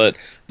numerals, but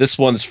this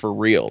one's for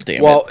real, damn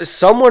it. Well,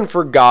 someone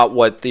forgot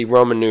what the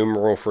Roman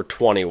numeral for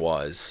 20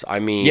 was. I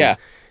mean,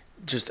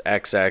 just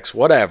XX,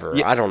 whatever.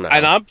 Yeah, I don't know.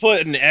 And I'm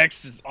putting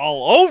X's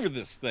all over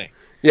this thing.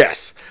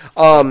 Yes.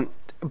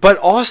 But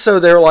also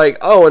they're like,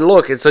 oh, and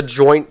look, it's a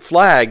joint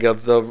flag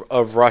of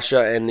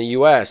Russia and the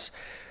U.S.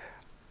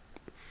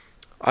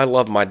 I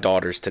love my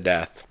daughters to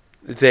death.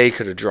 They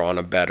could have drawn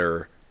a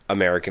better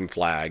American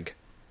flag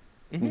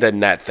than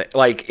that thing.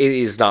 Like, it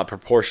is not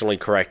proportionally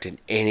correct in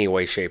any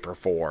way, shape, or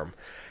form.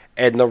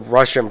 And the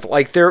Russian,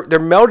 like, they're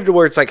melded to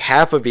where it's like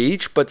half of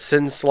each, but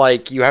since,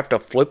 like, you have to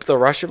flip the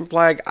Russian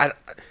flag, I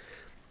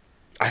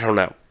don't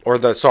know. Or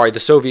the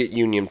Soviet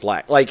Union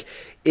flag. Like,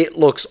 it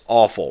looks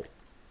awful.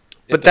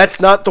 But that's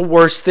not the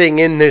worst thing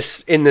in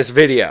this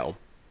video.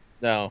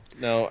 No.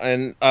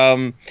 And,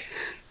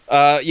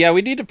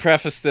 we need to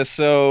preface this.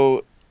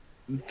 So,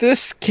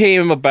 this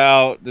came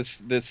about,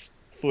 this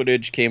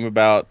footage came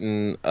about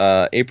in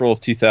April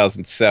of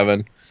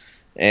 2007.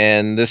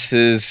 And this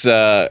is,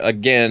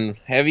 again,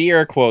 heavy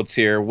air quotes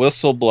here,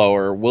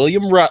 whistleblower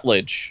William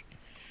Rutledge.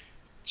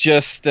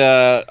 Just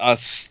a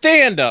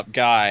stand-up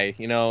guy,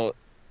 you know.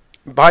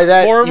 By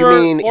that, you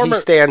mean he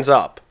stands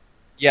up.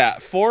 Yeah,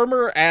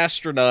 former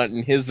astronaut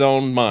in his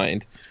own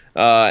mind.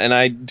 And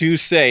I do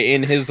say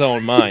in his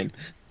own mind.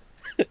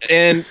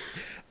 And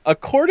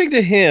according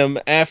to him,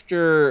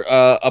 after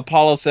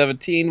Apollo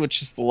 17,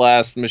 which is the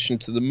last mission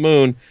to the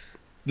moon,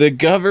 the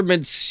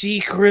government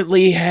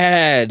secretly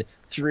had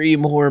 3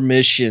 more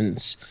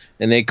missions.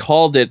 And they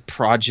called it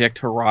Project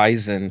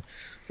Horizon.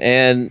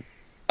 And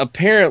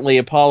apparently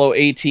Apollo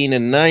 18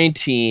 and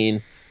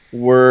 19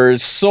 were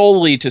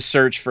solely to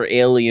search for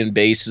alien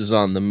bases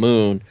on the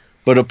moon.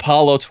 But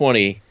Apollo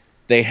 20,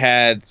 they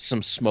had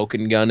some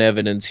smoking gun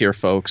evidence here,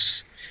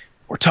 folks.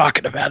 We're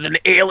talking about an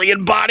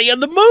alien body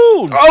on the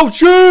moon! Oh,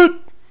 shit!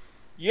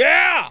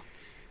 Yeah!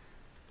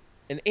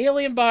 An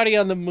alien body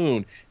on the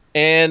moon.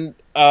 And,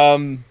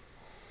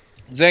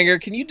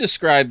 Zanger, can you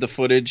describe the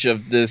footage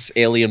of this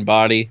alien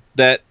body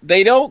that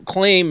they don't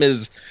claim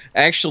is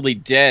actually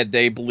dead,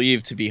 they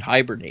believe to be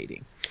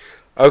hibernating?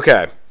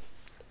 Okay.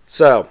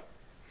 So,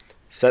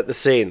 set the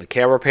scene. The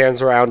camera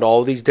pans around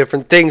all these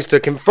different things to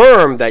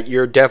confirm that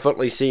you're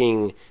definitely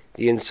seeing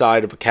the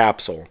inside of a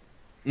capsule.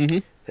 Mm-hmm.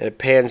 And it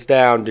pans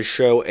down to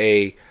show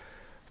a,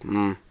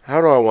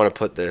 how do I want to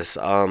put this?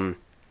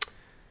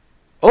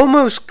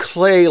 Almost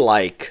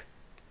clay-like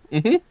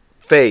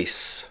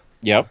face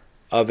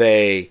of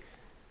a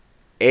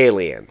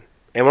alien.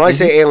 And when I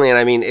say alien,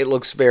 I mean it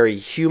looks very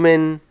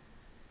human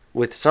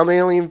with some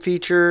alien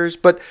features,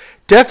 but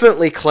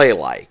definitely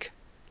clay-like.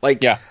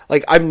 Like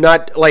I'm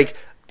not, like,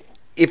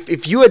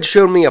 if you had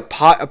shown me a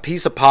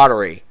piece of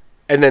pottery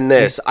and then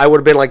this, I would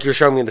have been like, you're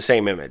showing me the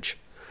same image.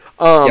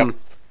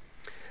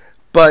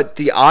 But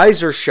the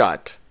eyes are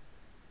shut.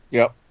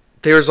 Yep.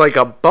 There's like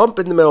a bump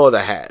in the middle of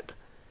the head.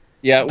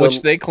 Yeah,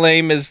 which they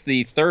claim is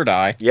the third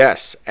eye.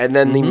 Yes, and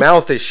then the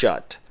mouth is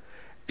shut.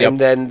 And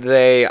then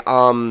they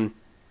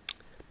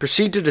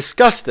proceed to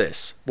discuss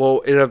this.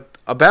 Well,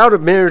 about a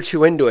minute or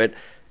two into it,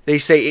 they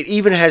say it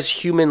even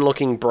has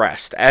human-looking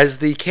breast. As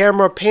the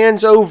camera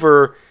pans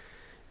over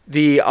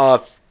the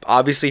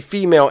obviously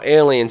female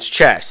alien's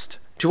chest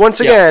to once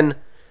again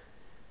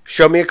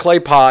show me a clay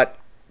pot,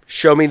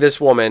 show me this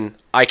woman,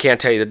 I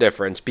can't tell you the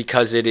difference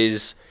because it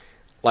is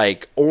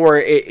like, or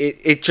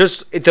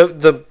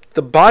the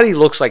body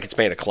looks like it's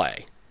made of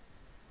clay.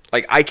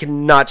 Like, I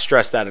cannot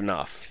stress that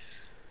enough.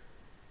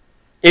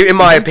 In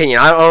my opinion,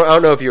 I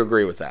don't know if you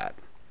agree with that.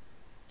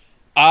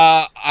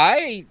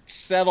 I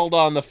settled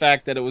on the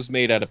fact that it was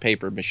made out of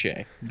paper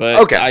mache, but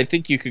okay. I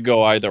think you could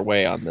go either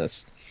way on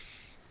this.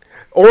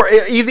 Or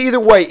either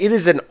way, it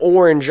is an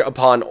orange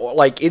upon,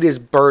 like, it is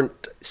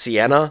burnt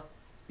sienna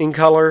in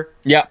color.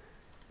 Yeah.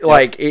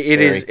 Like,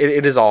 it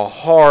is a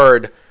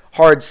hard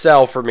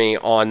sell for me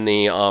on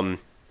the on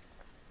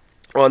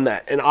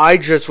that. And I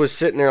just was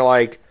sitting there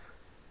like,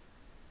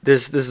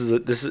 this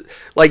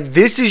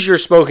is your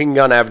smoking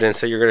gun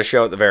evidence that you're going to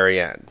show at the very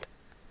end.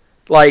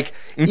 Like,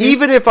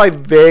 even if I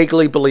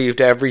vaguely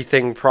believed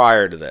everything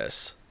prior to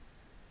this,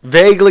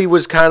 vaguely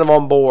was kind of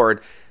on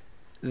board,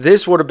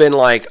 this would have been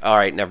like, all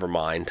right, never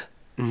mind.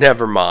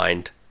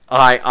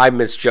 I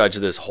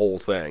misjudged this whole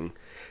thing.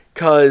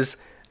 Because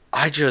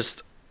I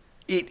just,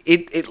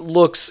 it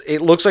looks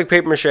like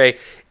paper mache.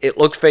 It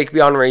looks fake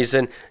beyond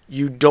reason.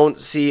 You don't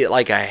see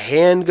like a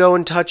hand go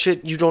and touch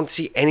it. You don't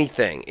see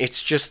anything.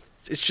 It's just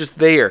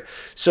there.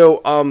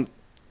 So,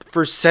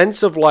 for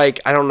sense of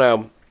like, I don't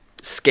know,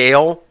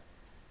 scale,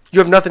 you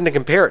have nothing to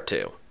compare it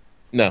to.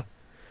 No.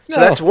 So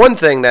that's one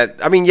thing that,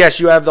 I mean, yes,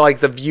 you have like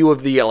the view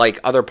of the like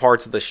other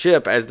parts of the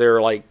ship as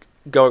they're like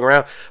going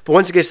around. But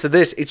once it gets to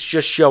this, it's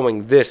just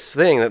showing this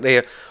thing that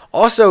they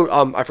also,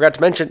 I forgot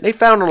to mention, they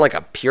found on like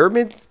a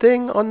pyramid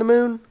thing on the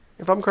moon,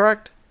 if I'm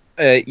correct.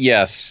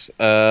 Yes.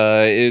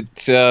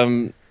 It's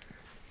a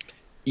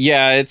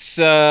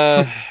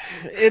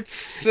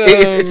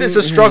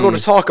struggle to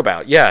talk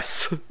about.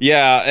 Yes.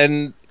 Yeah.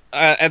 And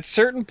at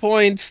certain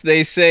points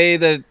they say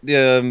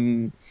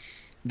that,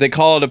 they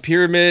call it a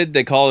pyramid,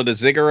 they call it a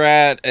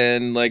ziggurat,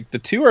 and like the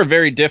two are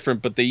very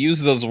different, but they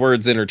use those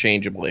words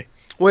interchangeably.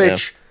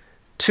 Which,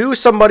 to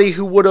somebody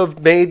who would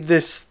have made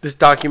this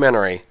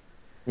documentary,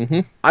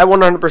 I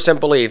 100%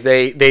 believe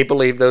they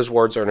believe those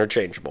words are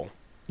interchangeable.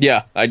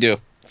 Yeah, I do.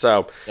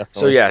 So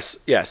yes.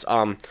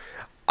 So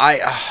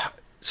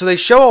they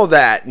show all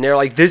that, and they're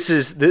like, this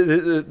is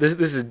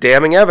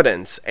damning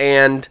evidence,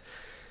 and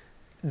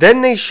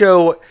then they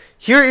show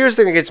here's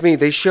the thing that gets me.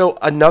 They show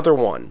another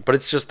one, but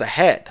it's just the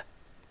head.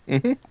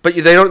 But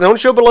they don't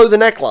show below the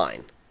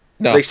neckline.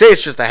 No. They say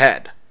it's just the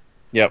head.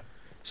 Yep.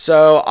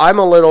 So I'm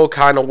a little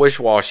kind of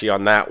wish-washy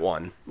on that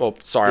one. Well,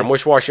 sorry, I'm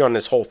wish-washy on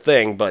this whole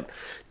thing, but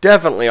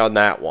definitely on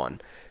that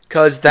one.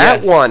 Because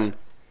that one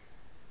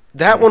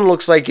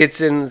looks like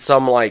it's in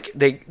some, like,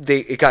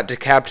 it got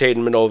decapitated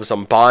in the middle of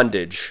some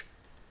bondage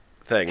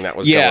thing that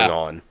was going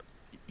on.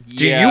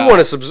 Do you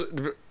want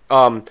to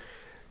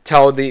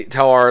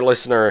tell our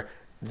listener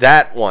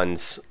that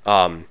one's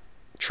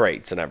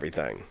traits and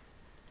everything?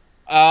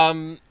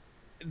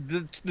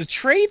 The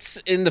traits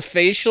in the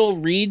facial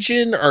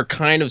region are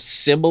kind of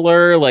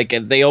similar. Like,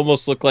 they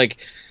almost look like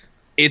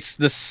it's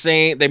the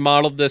same. They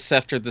modeled this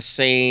after the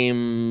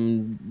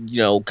same,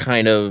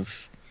 kind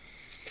of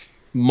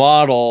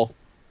model.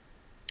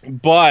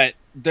 But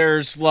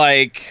there's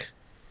like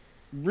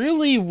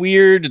really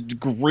weird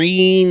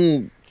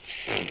green.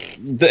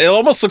 It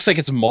almost looks like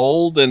it's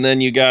mold, and then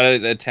you got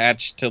it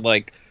attached to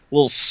like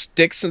little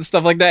sticks and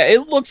stuff like that.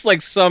 It looks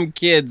like some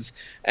kid's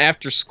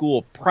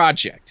after-school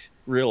project,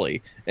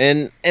 really.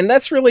 And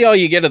that's really all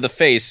you get of the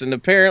face. And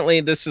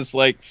apparently this is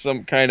like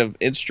some kind of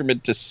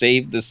instrument to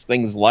save this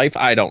thing's life.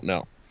 I don't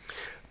know.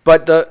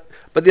 But the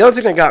other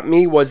thing that got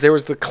me was there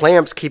was the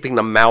clamps keeping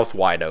the mouth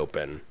wide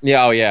open.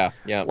 Yeah, oh yeah.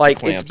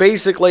 Like, it's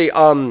basically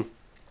a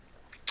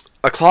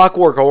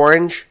Clockwork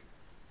Orange,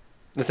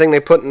 the thing they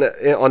put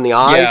on the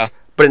eyes,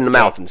 but in the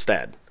mouth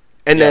instead.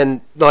 And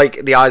then,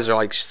 like, the eyes are,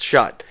 like,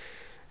 shut.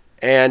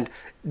 And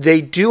they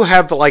do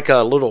have like a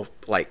little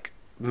like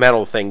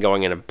metal thing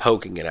going in and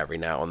poking it every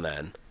now and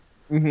then.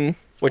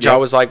 Which I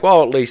was like,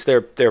 well, at least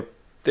they're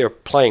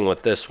playing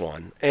with this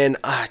one. And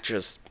I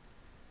just,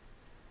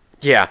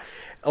 like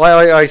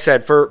I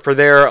said, for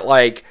their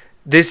like,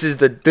 this is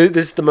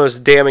the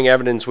most damning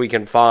evidence we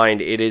can find.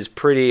 It is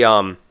pretty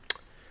I'd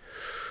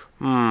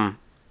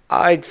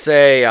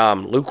say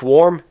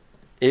lukewarm,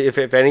 if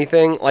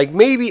anything. Like,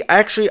 maybe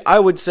actually I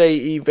would say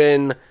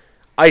even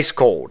ice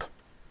cold.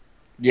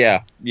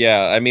 Yeah.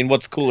 I mean,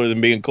 what's cooler than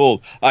being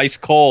cold? Ice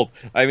cold.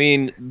 I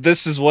mean,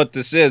 this is what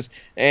this is.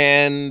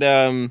 And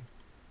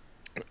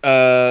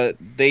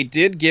they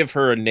did give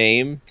her a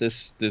name,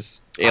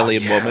 this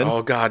alien woman.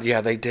 Oh God,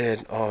 yeah, they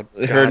did. Oh,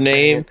 God, her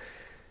name.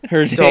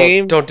 Her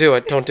name. Don't do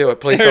it. Don't do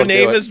it. Please don't do it.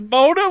 Her name is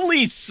Mona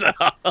Lisa.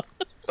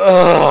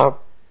 Now,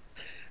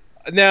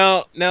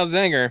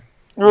 Zanger,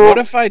 what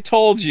if I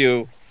told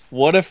you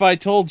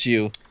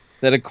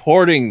that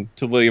according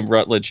to William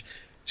Rutledge,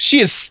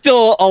 she is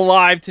still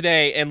alive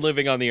today and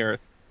living on the Earth?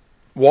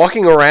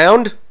 Walking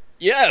around?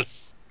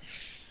 Yes.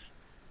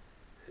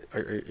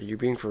 Are you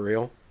being for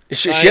real? Is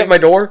she at my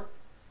door?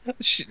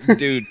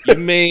 Dude, you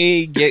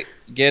may get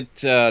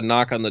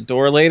knock on the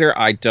door later.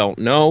 I don't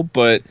know,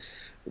 but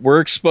we're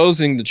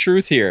exposing the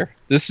truth here.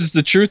 This is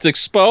the truth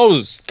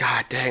exposed.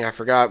 God dang, I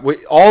forgot.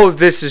 All of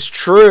this is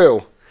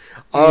true.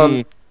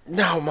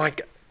 No, my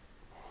God.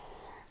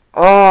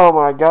 Oh,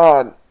 my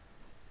God.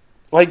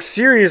 Like,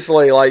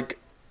 seriously, like...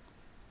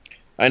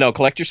 I know,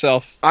 collect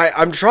yourself.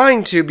 I'm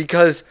trying to,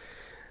 because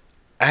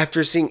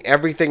after seeing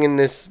everything in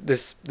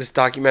this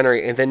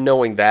documentary and then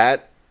knowing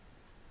that,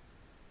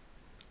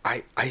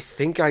 I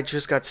think I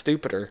just got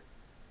stupider.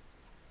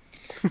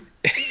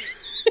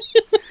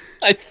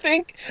 I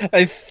think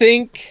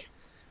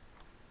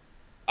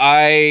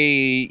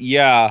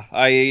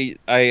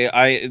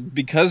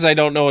because I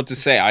don't know what to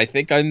say. I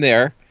think I'm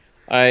there.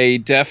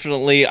 I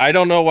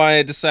don't know why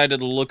I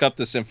decided to look up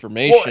this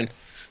information,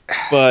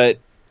 but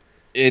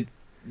my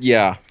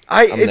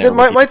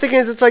thing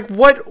is, it's like,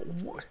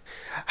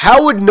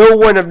 how would no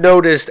one have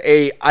noticed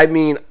I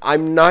mean,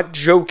 I'm not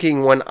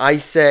joking when I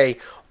say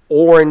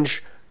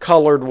orange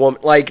colored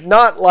woman, like,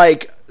 not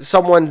like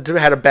someone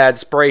had a bad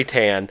spray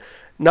tan,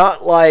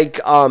 not like,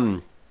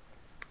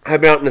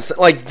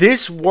 like,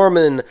 this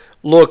woman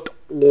looked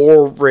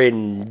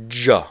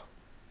orange.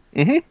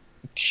 Mm-hmm.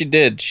 She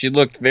did. She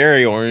looked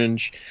very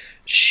orange.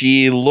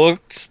 She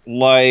looked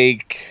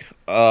like,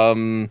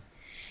 New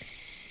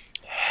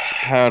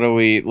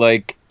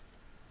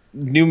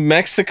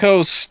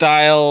Mexico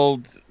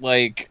styled,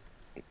 like,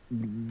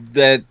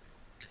 that.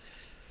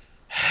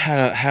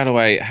 How do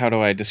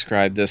I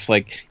describe this?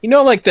 Like,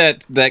 like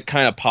that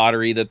kind of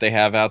pottery that they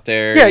have out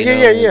there.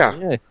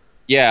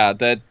 Yeah,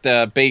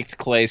 that baked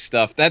clay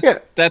stuff.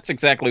 That's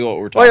exactly what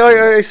we're talking about. Like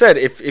I said,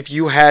 if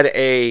you had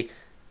a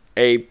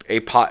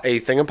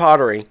thing of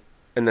pottery,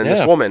 and then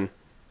this woman,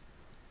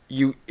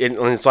 and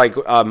it's like,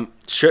 point out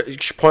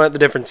the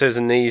differences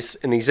in these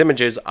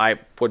images, I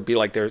would be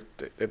like, they're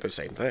the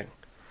same thing.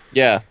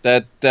 Yeah,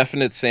 that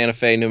definite Santa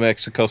Fe, New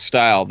Mexico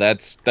style.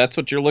 That's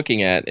what you're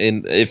looking at.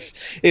 And if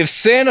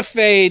Santa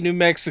Fe, New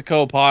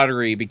Mexico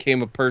pottery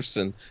became a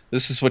person,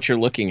 this is what you're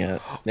looking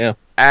at. Yeah.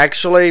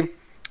 Actually,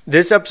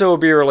 this episode will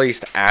be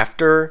released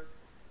after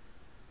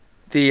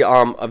the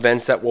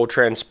events that will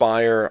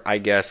transpire, I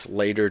guess,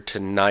 later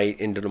tonight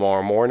into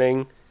tomorrow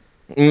morning.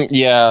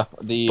 Yeah.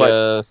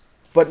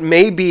 But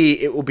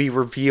maybe it will be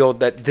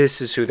revealed that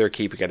this is who they're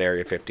keeping at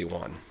Area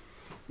 51.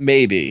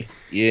 Maybe.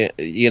 Yeah,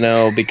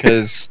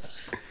 because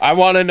I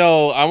want to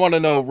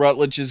know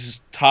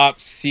Rutledge's top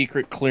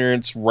secret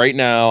clearance right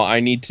now. I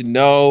need to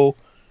know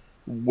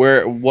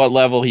what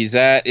level he's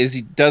at.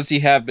 Does he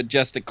have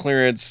majestic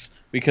clearance?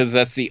 Because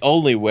that's the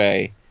only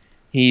way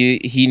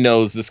he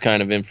knows this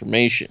kind of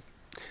information.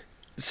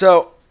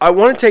 So I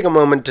want to take a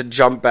moment to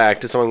jump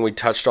back to something we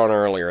touched on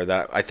earlier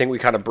that I think we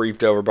kind of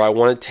briefed over, but I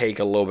want to take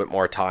a little bit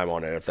more time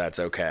on it, if that's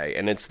okay.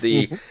 And it's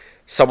the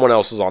someone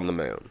else is on the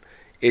moon.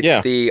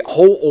 It's the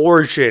whole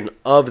origin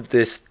of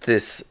this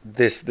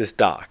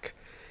doc.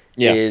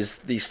 Yeah. Is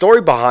the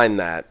story behind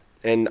that.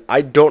 And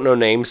I don't know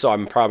names, so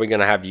I'm probably going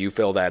to have you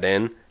fill that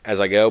in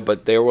as I go.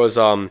 But there was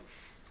someone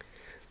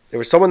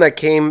that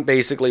came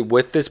basically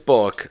with this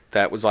book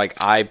that was like,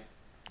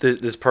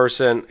 this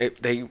person,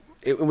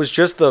 it was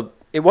just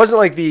it wasn't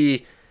like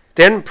they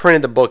hadn't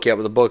printed the book yet,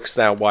 but the book's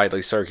now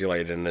widely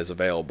circulated and is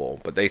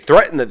available. But they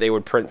threatened that they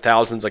would print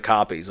thousands of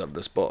copies of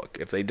this book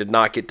if they did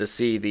not get to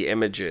see the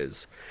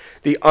images,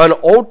 the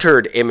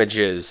unaltered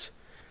images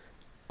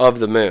of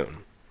the moon.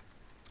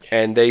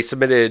 And they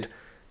submitted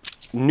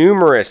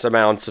numerous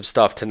amounts of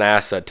stuff to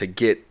NASA to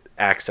get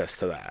access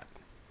to that.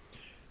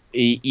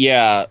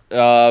 Yeah.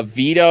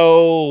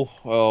 Vito,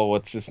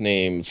 what's his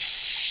name?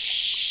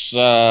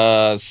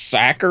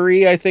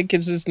 Zachary, I think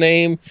is his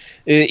name.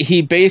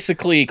 He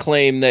basically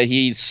claimed that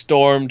he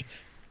stormed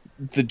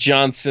the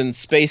Johnson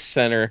Space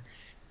Center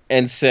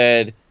and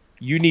said,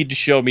 you need to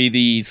show me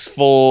these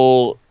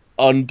full,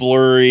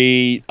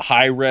 unblurry,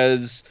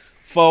 high-res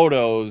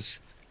photos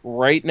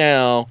right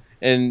now.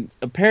 And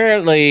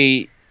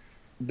apparently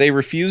they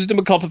refused him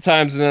a couple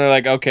times, and then they're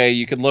like, okay,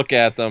 you can look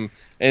at them.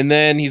 And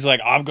then he's like,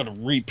 I'm going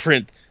to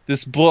reprint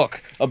this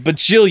book a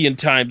bajillion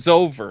times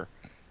over.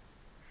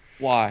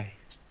 Why?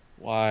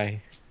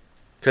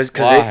 Because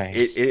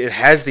it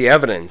has the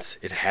evidence.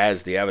 It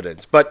has the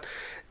evidence. But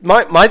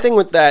my thing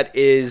with that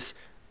is,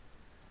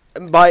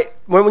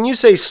 when you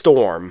say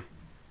storm,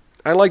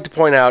 I'd like to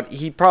point out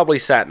he probably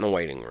sat in the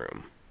waiting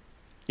room.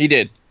 He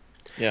did.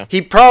 Yeah.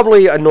 He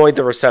probably annoyed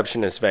the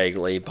receptionist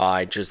vaguely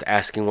by just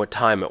asking what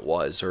time it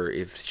was, or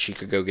if she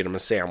could go get him a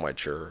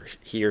sandwich, or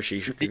he or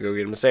she could go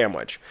get him a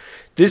sandwich.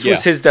 This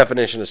was his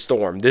definition of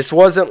storm. This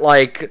wasn't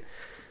like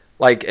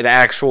an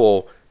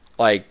actual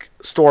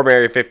Storm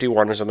Area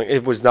 51 or something.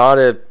 It was not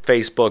a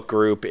Facebook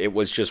group. It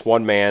was just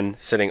one man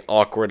sitting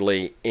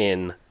awkwardly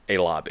in a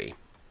lobby.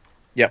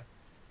 Yep.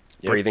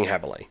 Breathing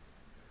heavily.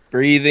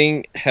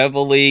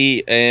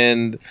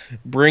 And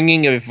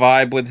bringing a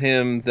vibe with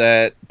him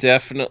that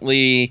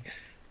definitely,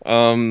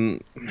 how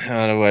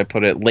do I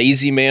put it?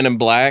 Lazy Man in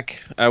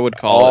Black, I would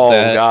call it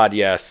that. Oh, God,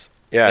 yes.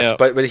 Yes, yep.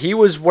 But he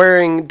was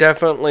wearing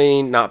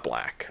definitely not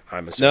black,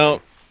 I'm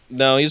assuming.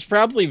 No, he's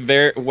probably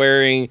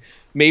wearing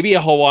maybe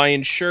a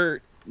Hawaiian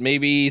shirt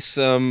maybe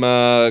some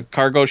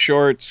cargo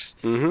shorts,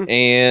 Mm-hmm.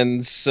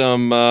 and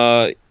some.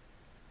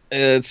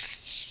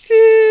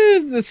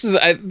 This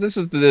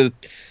is the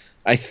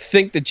I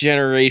think the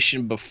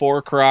generation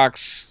before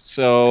Crocs,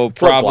 so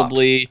Flip-flops.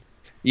 probably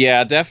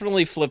yeah,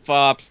 definitely flip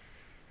flops,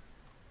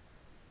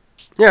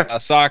 Yeah.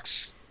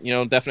 socks.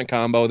 Definite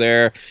combo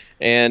there,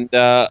 and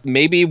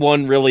maybe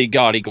one really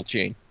god eagle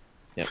chain.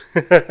 Yeah.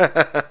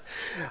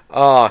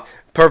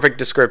 Perfect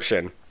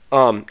description.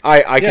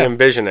 I can Yeah.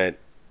 envision it.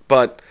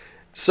 But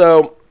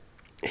so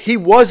he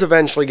was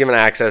eventually given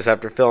access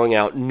after filling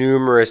out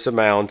numerous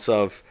amounts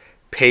of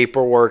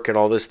paperwork and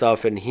all this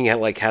stuff, and he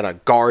had a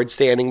guard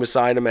standing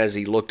beside him as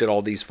he looked at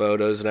all these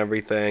photos and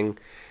everything.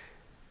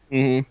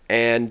 Hmm.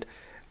 And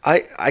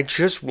I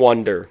just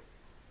wonder,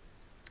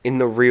 in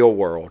the real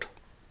world,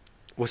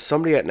 was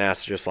somebody at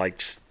NASA just like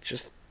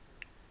just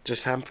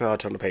have him fill out a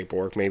ton of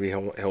paperwork? Maybe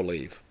he'll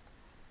leave.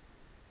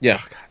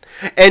 Yeah.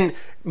 And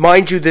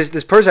mind you,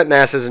 this person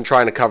at NASA isn't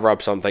trying to cover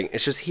up something.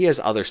 It's just he has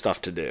other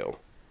stuff to do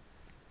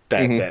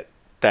that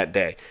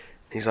day.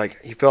 He's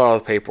like, he filled out all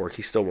the paperwork.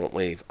 He still won't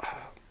leave.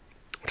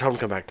 Tell him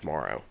to come back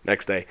tomorrow.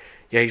 Next day,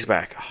 yeah, he's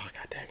back. Oh,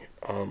 god dang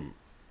it.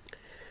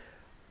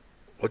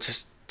 Well,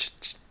 just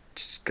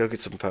go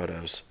get some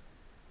photos.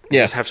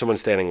 Yeah. Just have someone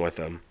standing with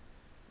him,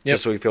 Yep.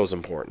 just so he feels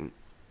important.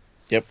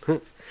 Yep.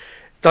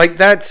 Like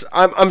that's.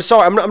 I'm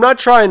sorry. I'm not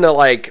trying to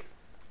like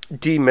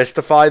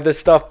demystify this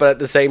stuff, but at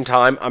the same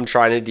time, I'm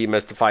trying to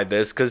demystify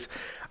this because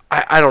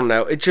I don't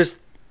know. It just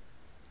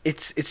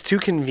it's too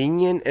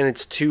convenient and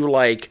it's too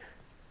like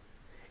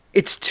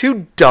it's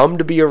too dumb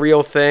to be a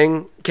real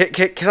thing.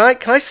 Can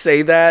I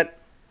say that?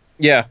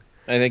 Yeah.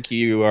 I think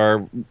you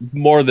are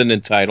more than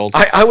entitled.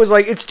 I was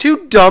like, it's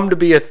too dumb to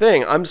be a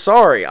thing. I'm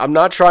sorry. I'm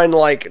not trying to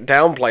like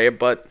downplay it,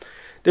 but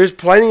there's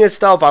plenty of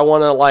stuff I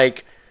want to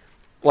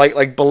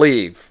like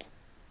believe.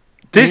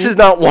 This is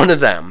not one of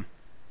them.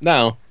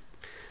 No.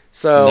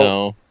 So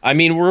No. I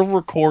mean, we're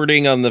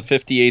recording on the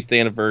 58th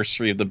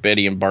anniversary of the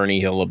Betty and Barney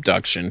Hill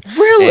abduction.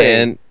 really,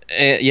 And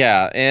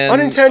yeah, and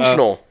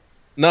unintentional.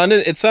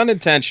 it's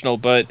unintentional,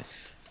 but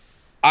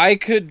I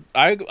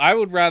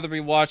would rather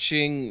be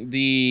watching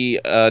the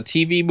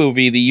TV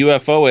movie, the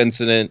UFO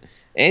incident,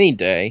 any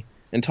day,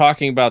 and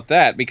talking about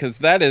that because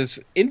that is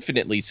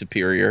infinitely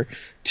superior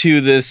to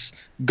this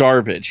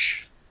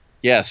garbage.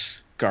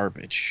 Yes,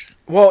 garbage.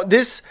 Well,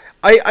 this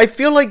I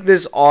feel like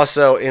this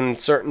also, in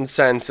certain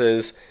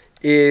senses,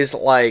 is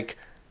like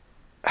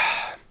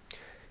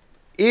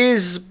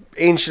is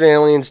Ancient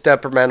Aliens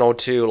detrimental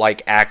to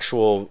like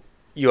actual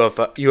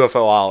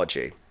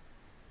UFOlogy?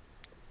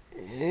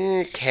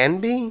 It can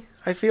be.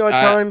 I feel at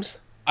times.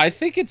 I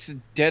think it's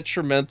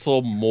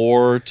detrimental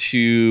more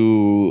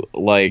to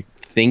like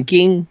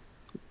thinking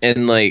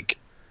and like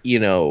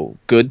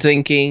good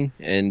thinking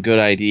and good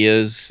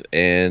ideas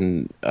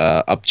and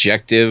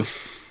objective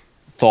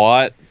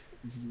thought.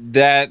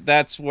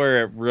 That's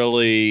where it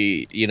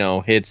really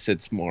hits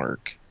its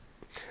mark.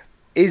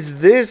 Is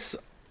this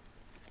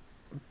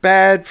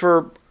bad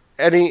for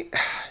any?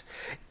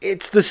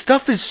 It's the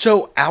stuff is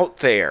so out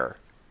there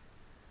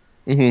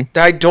Mm-hmm.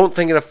 that I don't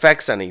think it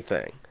affects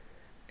anything.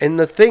 And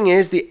the thing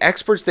is, the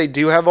experts they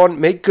do have on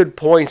make good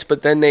points,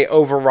 but then they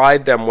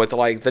override them with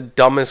like the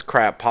dumbest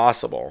crap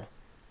possible.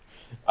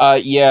 I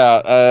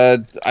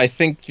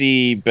think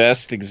the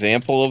best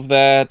example of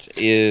that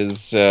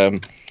is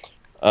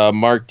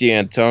Mark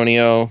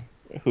D'Antonio,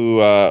 who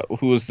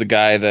was the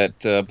guy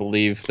that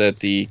believed that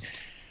the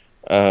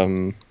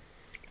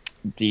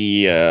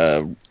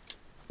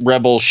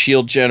Rebel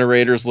shield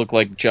generators look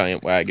like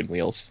giant wagon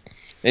wheels,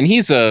 and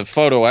he's a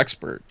photo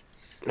expert.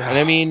 And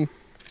I mean,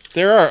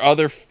 there are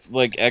other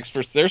like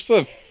experts. There's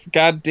a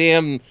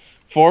goddamn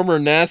former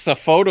NASA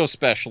photo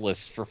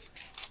specialist, for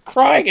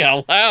crying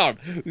out loud,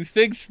 who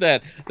thinks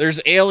that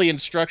there's alien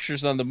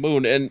structures on the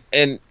moon.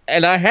 And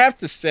I have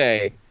to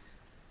say,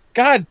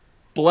 God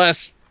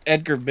bless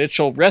Edgar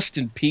Mitchell, rest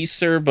in peace,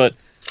 sir. But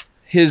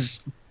his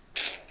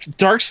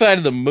Dark Side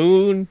of the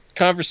Moon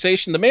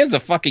conversation, the man's a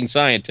fucking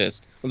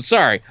scientist. I'm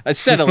sorry, I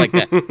said it like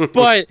that,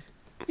 but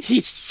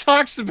he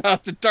talks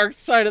about the dark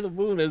side of the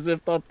moon as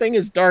if the thing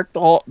is dark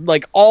all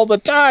the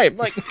time.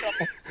 Like,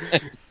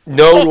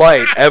 No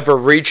light ever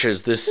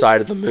reaches this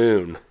side of the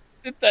moon.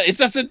 it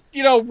doesn't,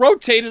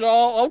 rotate at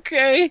all.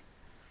 Okay.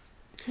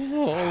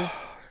 Oh.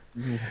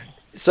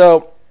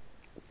 So,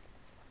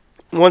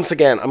 once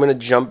again, I'm going to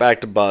jump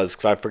back to Buzz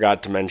because I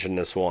forgot to mention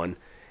this one.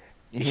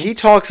 He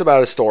talks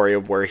about a story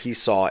of where he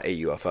saw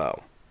a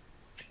UFO.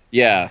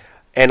 Yeah.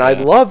 And I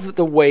love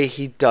the way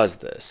he does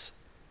this.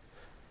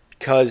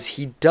 Because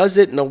he does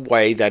it in a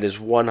way that is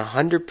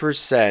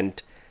 100%.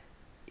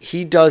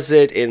 He does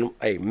it in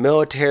a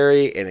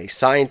military, in a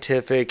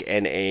scientific,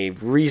 and a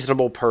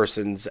reasonable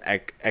person's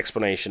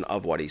explanation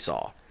of what he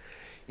saw.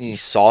 He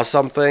saw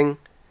something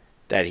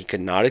that he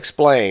could not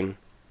explain.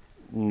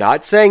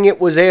 Not saying it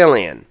was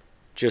alien.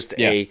 Just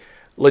a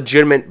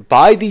legitimate,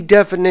 by the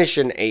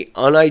definition, a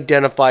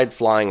unidentified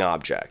flying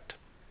object.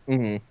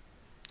 Mm-hmm.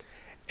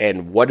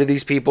 And what do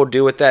these people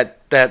do with that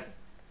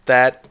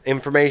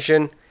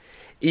information?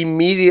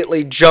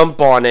 immediately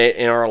jump on it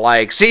and are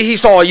like, see, he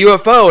saw a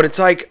UFO. And it's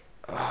like...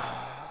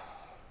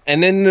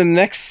 And in the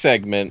next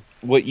segment,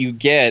 what you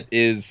get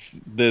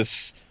is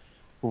this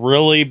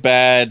really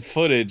bad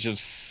footage of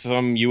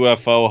some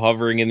UFO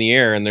hovering in the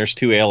air, and there's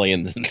 2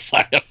 aliens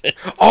inside of it.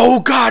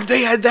 Oh, God,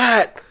 they had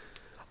that!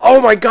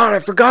 Oh, my God, I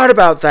forgot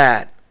about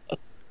that!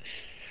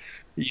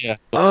 Yeah.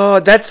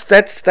 Oh, that's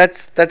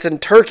in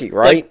Turkey,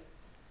 right?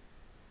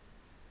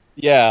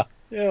 Yeah.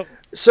 Yep.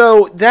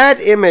 So that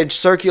image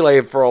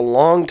circulated for a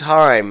long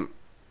time.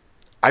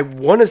 I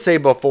want to say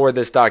before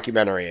this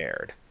documentary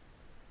aired.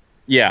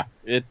 Yeah,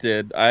 it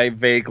did. I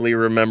vaguely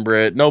remember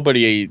it.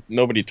 Nobody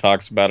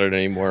talks about it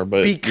anymore,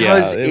 but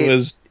because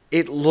yeah,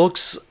 it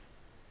looks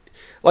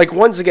like,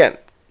 once again,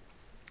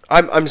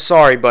 I'm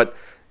sorry, but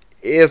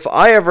if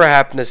I ever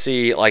happen to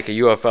see like a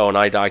UFO and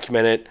I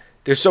document it,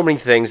 there's so many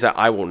things that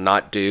I will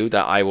not do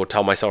that I will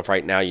tell myself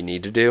right now you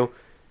need to do.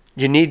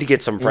 You need to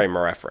get some frame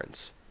of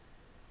reference.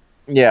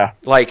 Yeah.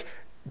 Like,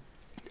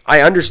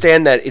 I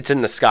understand that it's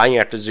in the sky and you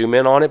have to zoom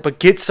in on it, but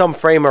get some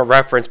frame of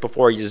reference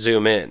before you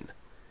zoom in.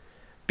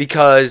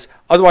 Because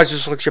otherwise it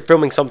just looks like you're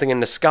filming something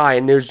in the sky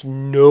and there's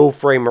no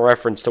frame of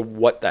reference to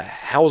what the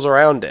hell's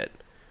around it.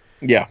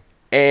 Yeah.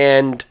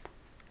 And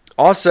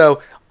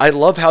also, I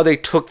love how they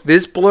took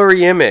this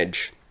blurry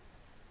image,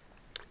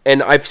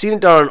 and I've seen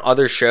it done on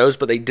other shows,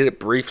 but they did it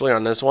briefly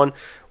on this one,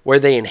 where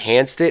they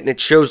enhanced it and it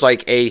shows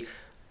like a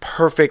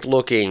perfect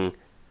looking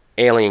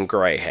alien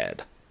gray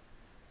head.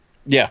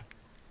 Yeah.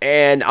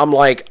 And I'm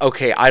like,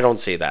 okay, I don't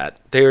see that.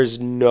 There's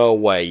no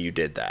way you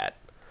did that.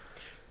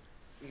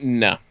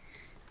 No.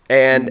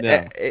 And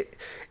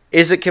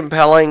is it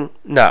compelling?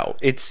 No.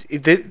 It's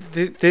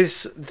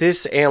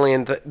this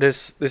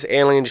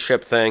alien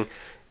ship thing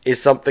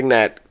is something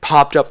that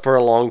popped up for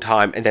a long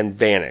time and then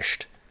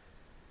vanished.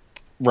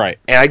 Right.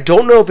 And I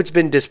don't know if it's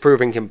been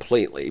disproven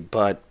completely,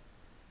 but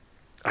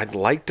I'd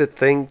like to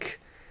think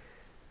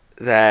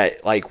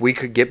that like we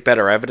could get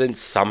better evidence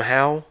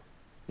somehow.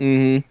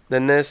 Than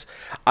this.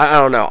 I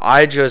don't know.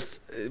 I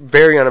just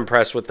very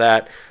unimpressed with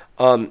that.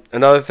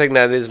 Another thing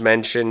that is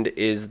mentioned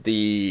is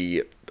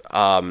the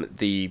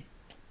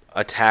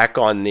attack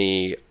on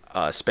the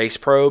space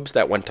probes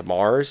that went to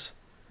Mars.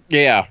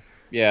 Yeah.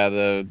 Yeah,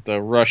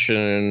 the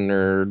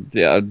Russian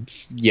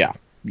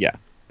yeah.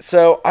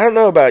 So I don't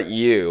know about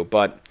you,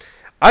 but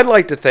I'd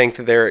like to think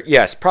that there,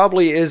 yes,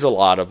 probably is a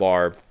lot of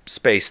our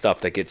space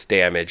stuff that gets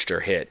damaged or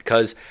hit,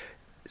 because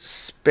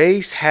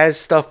space has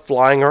stuff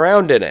flying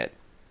around in it.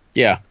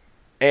 Yeah.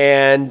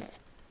 And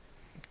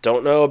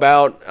don't know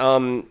about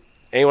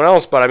anyone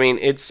else, but I mean,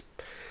 it's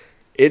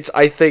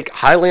I think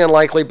highly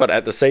unlikely, but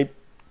at the same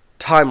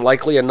time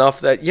likely enough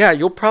that, yeah,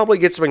 you'll probably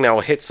get something that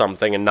will hit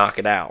something and knock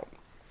it out.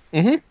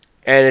 Mm-hmm.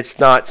 And it's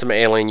not some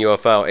alien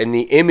UFO. And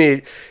the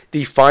image,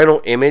 the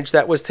final image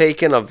that was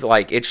taken of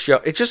like it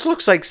just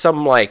looks like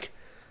someone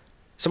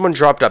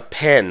dropped a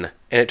pen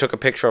and it took a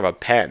picture of a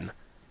pen.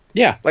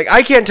 Yeah. Like,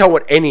 I can't tell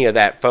what any of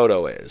that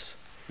photo is.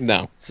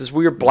 No. It's this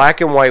weird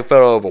black and white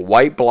photo of a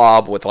white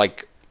blob with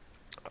like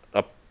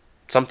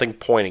something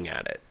pointing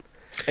at it.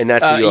 And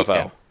that's the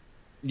UFO.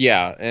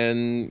 Yeah,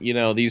 and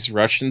these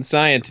Russian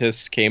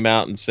scientists came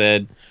out and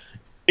said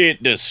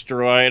it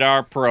destroyed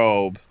our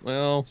probe.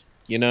 Well,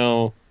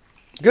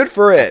 good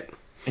for it.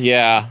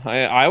 Yeah,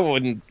 I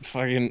wouldn't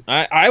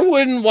I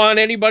wouldn't want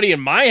anybody in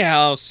my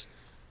house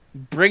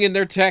bringing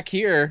their tech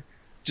here.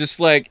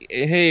 Just like,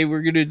 hey,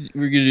 we're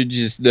gonna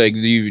just like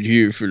leave it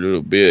here for a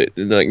little bit,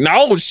 and like,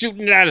 no,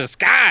 shooting it out of the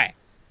sky.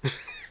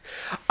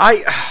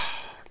 I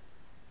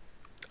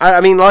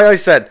mean, like I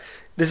said,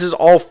 this is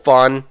all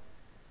fun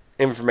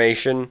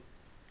information,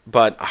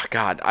 but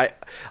God,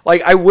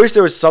 I wish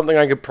there was something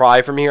I could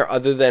pry from here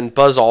other than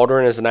Buzz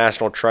Aldrin is a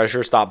national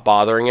treasure. Stop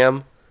bothering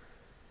him.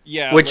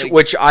 Yeah,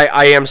 which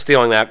I am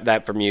stealing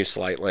that from you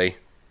slightly.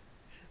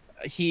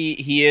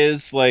 He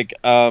is like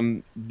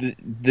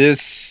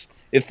this.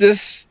 If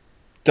this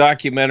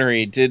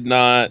documentary did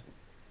not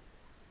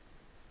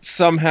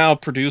somehow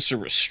produce a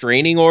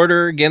restraining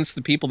order against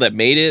the people that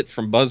made it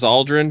from Buzz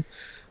Aldrin,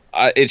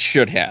 it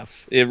should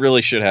have. It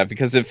really should have,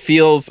 because it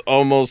feels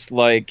almost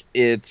like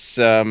it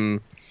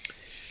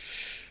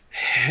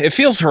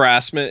feels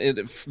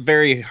harassment.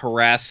 Very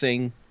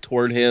harassing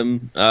toward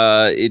him.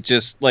 It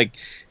just like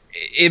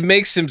it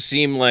makes him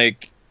seem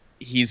like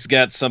he's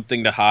got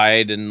something to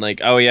hide, and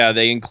like, oh yeah,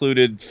 they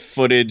included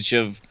footage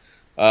of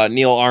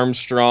Neil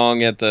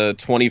Armstrong at the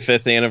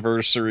 25th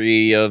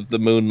anniversary of the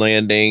moon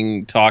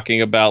landing,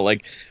 talking about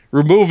like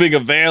removing a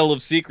veil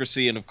of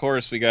secrecy, and of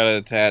course we got to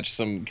attach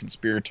some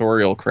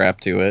conspiratorial crap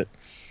to it.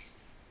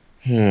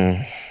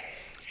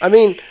 I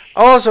mean,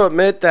 I'll also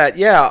admit that,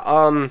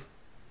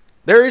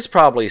 there is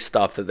probably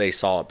stuff that they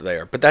saw up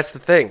there, but that's the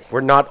thing.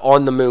 We're not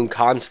on the moon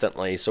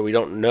constantly, so we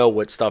don't know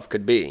what stuff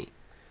could be.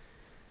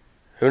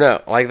 Who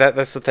knows? Like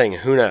that's the thing.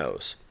 Who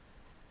knows?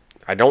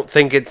 I don't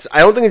think it's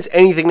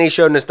anything they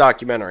showed in this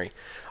documentary.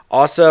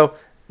 Also,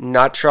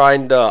 not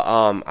trying to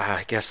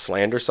I guess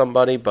slander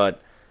somebody,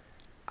 but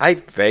I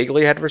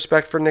vaguely had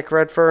respect for Nick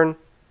Redfern,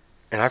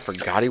 and I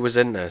forgot he was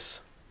in this.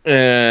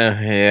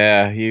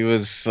 Yeah, he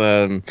was,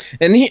 and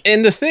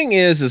the thing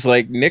is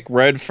like Nick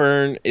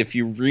Redfern. If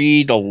you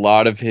read a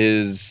lot of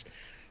his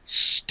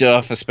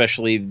stuff,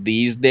 especially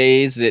these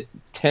days, it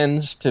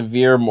tends to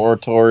veer more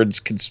towards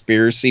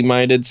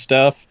conspiracy-minded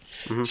stuff.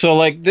 Hmm. So,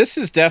 like, this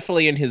is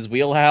definitely in his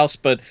wheelhouse,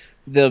 but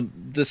the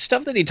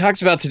stuff that he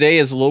talks about today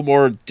is a little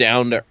more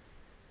down to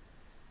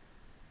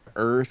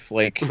earth.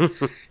 Like,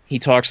 he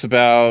talks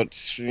about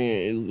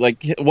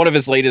like one of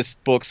his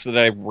latest books that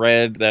I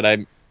read that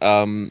I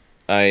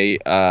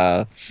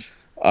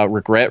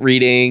regret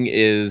reading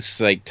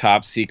is like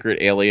Top Secret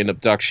Alien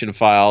Abduction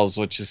Files,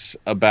 which is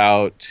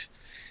about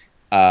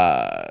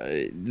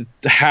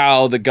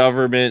how the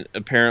government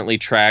apparently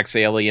tracks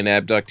alien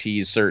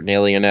abductees, certain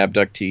alien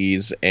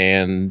abductees,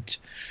 and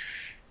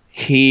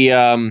he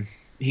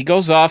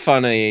goes off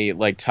on a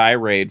like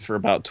tirade for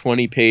about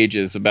 20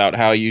 pages about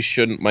how you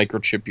shouldn't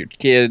microchip your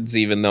kids,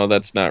 even though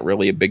that's not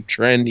really a big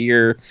trend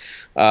here.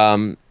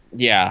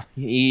 Yeah,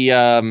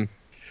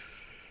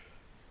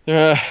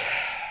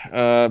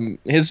 uh,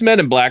 his Men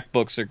in Black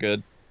books are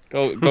good.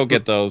 Go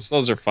get those.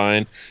 Those are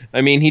fine. I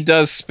mean, he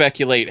does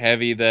speculate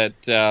heavy that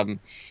the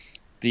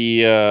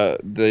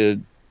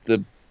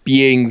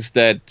beings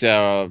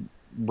that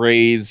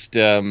raised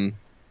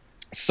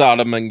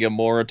Sodom and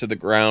Gomorrah to the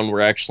ground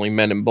were actually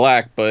Men in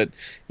Black. But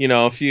you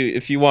know,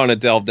 if you want to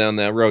delve down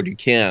that road, you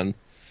can.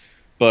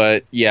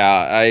 But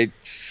yeah,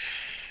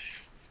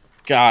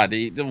 God,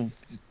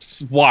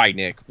 why,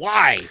 Nick?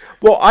 Why?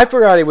 Well, I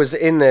forgot he was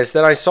in this.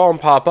 Then I saw him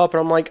pop up,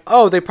 and I'm like,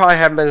 oh, they probably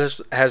have him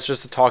as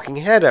just a talking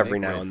head every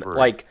Nick now and then,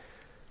 Redfern.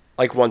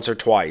 like once or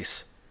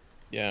twice.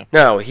 Yeah,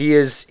 No, he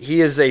is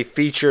a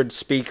featured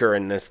speaker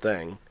in this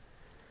thing.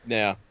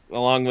 yeah.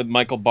 Along with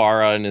Michael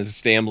Barra and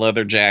his damn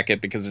leather jacket,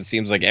 because it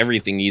seems like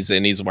everything he's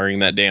in, he's wearing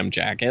that damn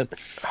jacket.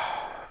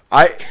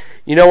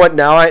 You know what?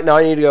 Now I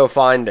need to go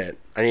find it.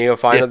 I need to go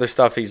find Yeah. other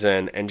stuff he's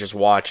in and just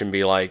watch and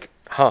be like,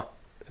 huh,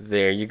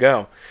 there you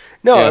go.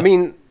 No, Yeah. I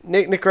mean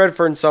Nick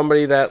Redfern's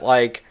somebody that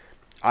like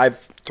I've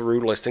through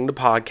listening to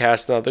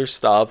podcasts and other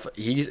stuff,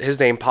 his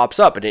name pops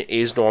up and it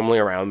is normally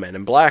around Men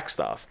in Black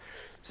stuff.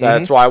 So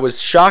that's why I was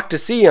shocked to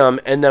see him,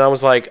 and then I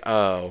was like,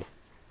 oh,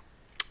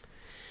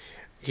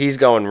 he's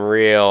going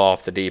real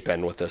off the deep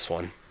end with this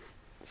one.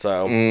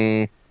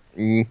 So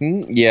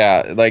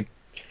Yeah, like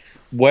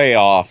way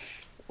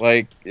off.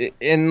 Like,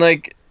 and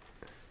like,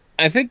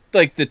 I think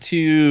like the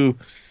two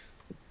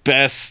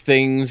best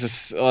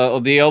things.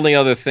 The only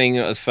other thing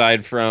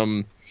aside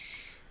from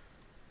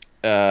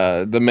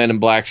the Men in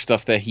Black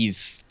stuff that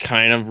he's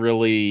kind of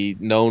really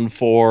known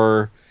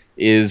for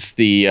is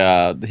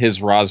the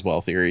his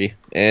Roswell theory,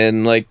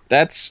 and like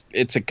it's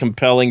a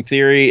compelling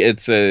theory.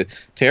 It's a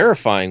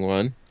terrifying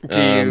one.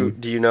 do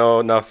you know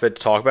enough to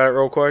talk about it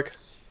real quick?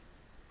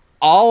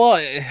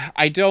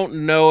 I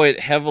don't know it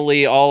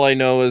heavily. All I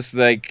know is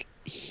like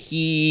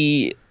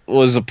he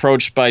was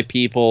approached by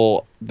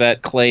people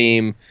that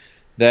claim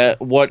that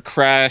what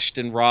crashed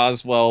in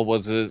Roswell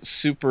was a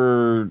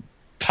super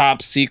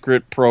top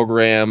secret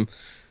program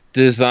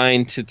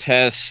designed to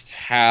test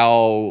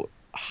how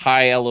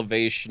high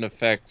elevation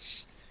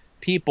affects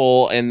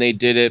people, and they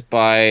did it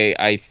by,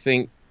 I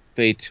think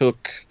they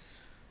took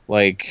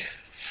like,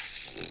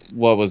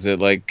 what was it,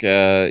 like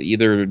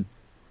either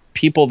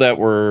people that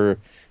were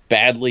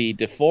badly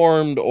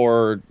deformed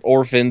or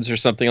orphans or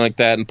something like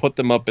that, and put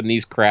them up in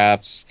these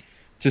crafts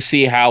to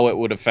see how it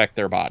would affect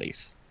their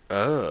bodies.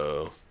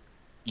 Oh.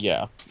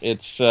 Yeah,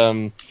 it's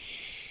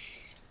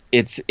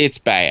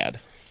bad.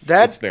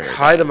 That It's very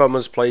kind bad. of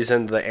almost plays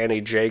into the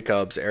Annie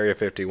Jacobs Area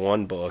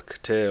 51 book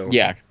too.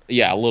 Yeah,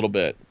 a little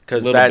bit.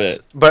 because little that's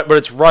bit. but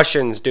it's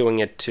Russians doing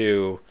it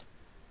to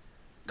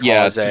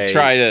Yeah, cause to a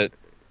try to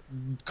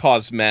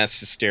cause mass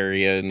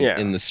hysteria Yeah.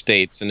 in the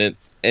states, and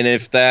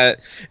if that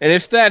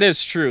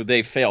is true,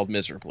 they failed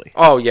miserably.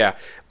 Oh yeah,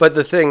 but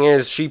the thing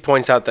is, she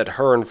points out that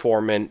her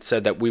informant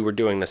said that we were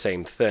doing the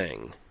same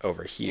thing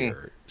over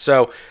here.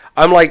 So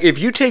I'm like, if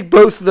you take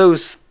both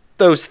those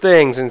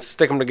things and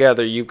stick them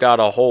together, you've got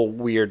a whole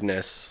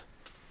weirdness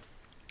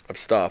of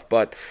stuff.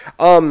 But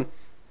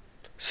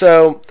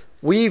so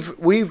we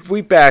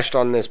bashed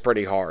on this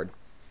pretty hard.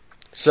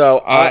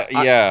 So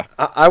Yeah.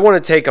 I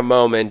want to take a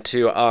moment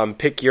to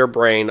pick your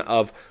brain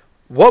of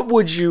what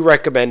would you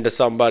recommend to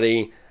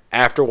somebody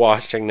after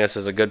watching this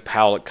as a good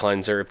palate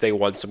cleanser if they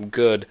want some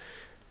good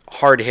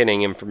hard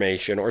hitting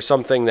information or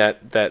something that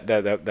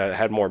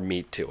had more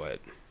meat to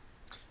it.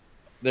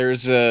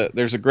 There's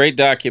a great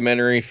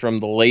documentary from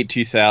the late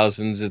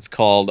 2000s. It's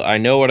called I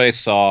Know What I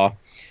Saw,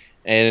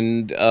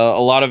 and a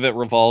lot of it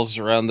revolves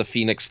around the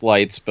Phoenix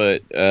Lights,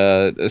 but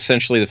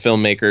essentially the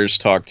filmmakers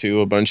talk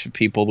to a bunch of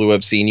people who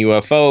have seen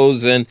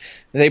UFOs, and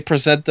they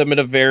present them in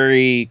a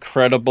very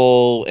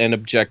credible and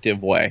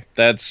objective way.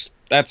 That's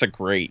a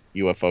great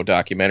UFO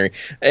documentary.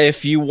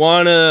 If you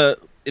want a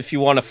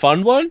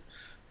fun one,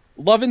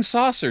 Love and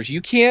Saucers. You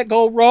can't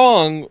go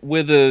wrong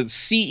with a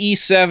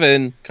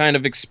CE7 kind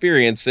of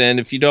experience. And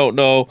if you don't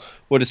know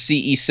what a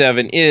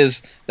CE7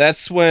 is,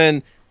 that's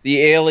when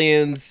the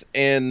aliens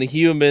and the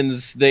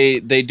humans they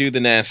do the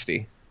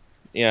nasty.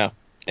 Yeah.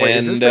 Wait,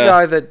 is this the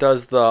guy that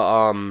does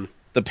the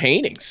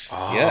paintings?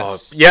 Oh,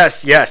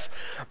 Yes. yes.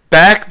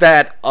 Back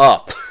that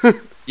up.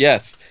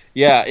 Yes.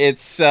 Yeah,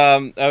 it's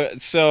Love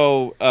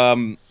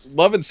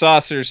and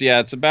Saucers, yeah,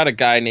 it's about a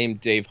guy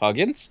named Dave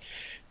Huggins,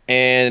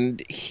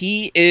 and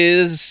he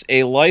is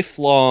a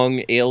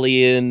lifelong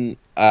alien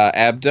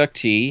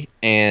abductee,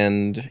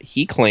 and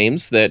he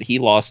claims that he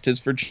lost his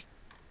virginity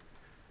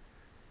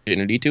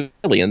to an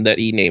alien that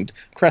he named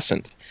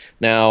Crescent.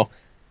 Now,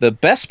 the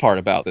best part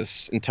about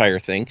this entire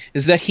thing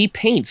is that he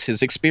paints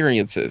his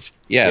experiences.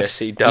 Yes,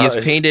 he does. He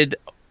has painted.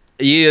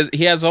 He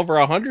has over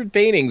 100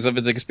 paintings of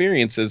his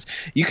experiences.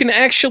 You can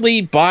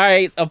actually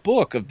buy a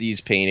book of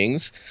these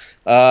paintings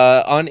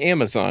on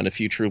Amazon if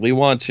you truly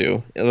want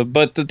to.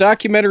 But the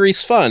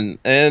documentary's fun,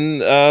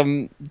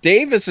 and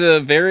Dave is a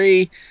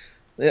very.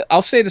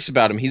 I'll say this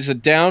about him: he's a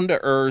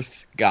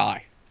down-to-earth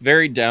guy,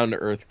 very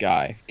down-to-earth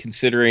guy,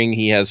 considering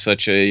he has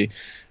such a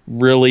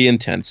really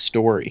intense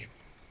story.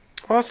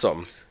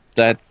 Awesome.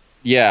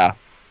 Yeah.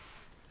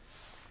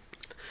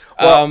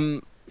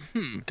 Well,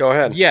 go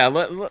ahead. Yeah.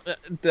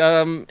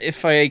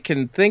 If I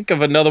can think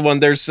of another one,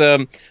 there's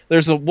a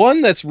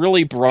one that's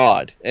really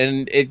broad,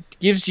 and it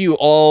gives you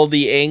all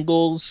the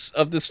angles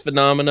of this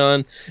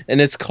phenomenon,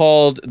 and it's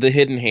called The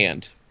Hidden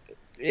Hand.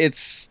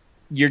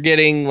 You're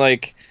getting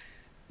like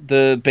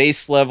the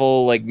base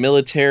level, like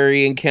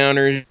military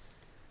encounters,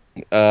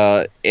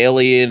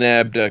 alien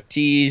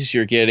abductees.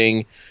 You're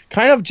getting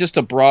kind of just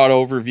a broad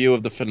overview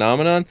of the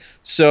phenomenon.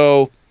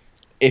 So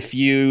if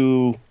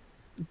you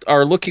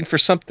are looking for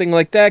something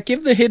like that,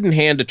 give The Hidden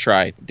Hand a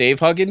try. Dave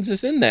Huggins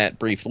is in that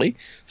briefly.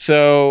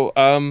 So,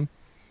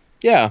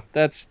 yeah,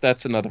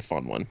 that's another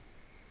fun one.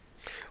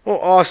 Well,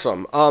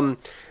 awesome.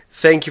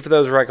 Thank you for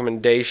those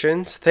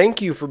recommendations.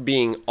 Thank you for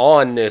being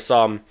on this,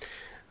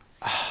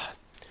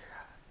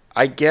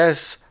 I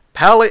guess,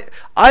 palate.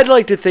 I'd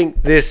like to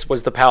think this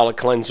was the palate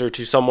cleanser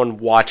to someone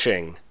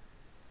watching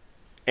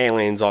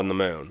Aliens on the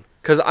Moon.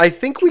 Because I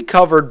think we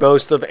covered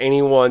most of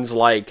anyone's,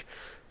 like,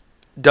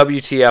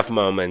 WTF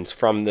moments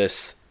from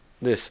this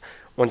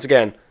once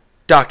again,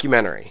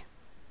 documentary.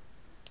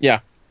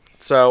 Yeah.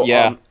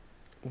 So,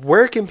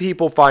 where can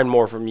people find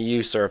more from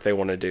you, sir, if they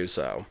want to do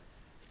so?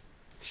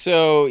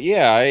 So,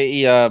 yeah,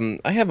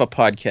 I have a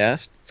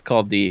podcast. It's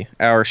called the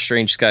Our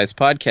Strange Skies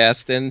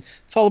Podcast, and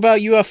it's all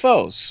about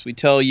UFOs. We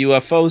tell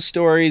UFO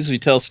stories. We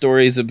tell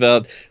stories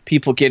about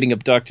people getting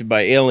abducted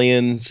by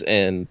aliens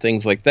and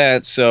things like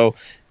that. So,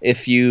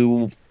 if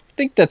you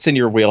think that's in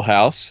your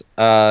wheelhouse,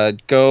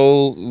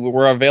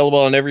 we're available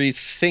on every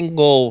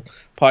single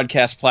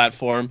podcast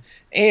platform,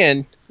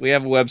 and we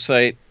have a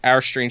website,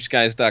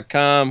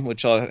 OurStrangeSkies.com,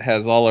 which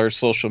has all our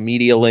social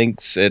media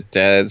links. It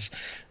has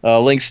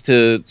links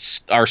to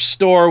our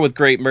store with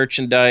great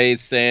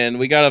merchandise, and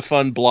we got a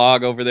fun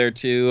blog over there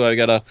too. I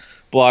got a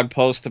blog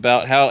post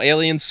about how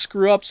aliens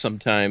screw up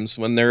sometimes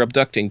when they're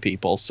abducting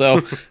people.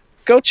 So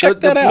go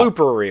check that out. The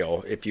blooper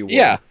reel, if you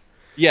will.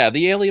 Yeah,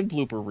 the alien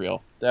blooper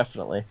reel,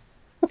 definitely.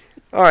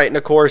 All right, and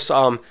of course,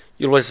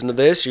 you listen to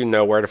this, you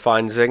know where to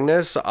find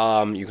Zygnus.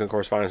 You can, of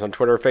course, find us on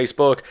Twitter,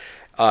 Facebook,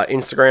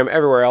 Instagram,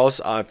 everywhere else.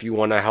 If you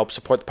want to help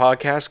support the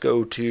podcast,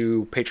 go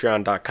to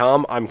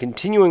patreon.com. I'm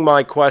continuing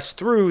my quest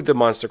through the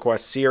Monster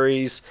Quest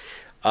series,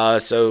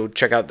 so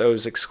check out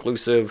those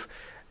exclusive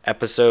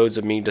episodes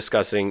of me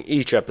discussing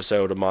each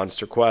episode of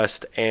Monster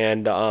Quest.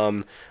 And,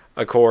 of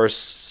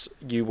course,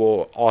 you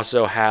will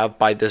also have,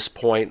 by this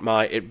point,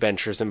 my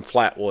Adventures in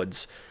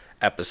Flatwoods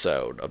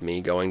episode of me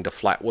going to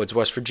Flatwoods,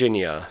 West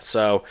Virginia.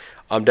 So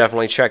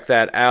definitely check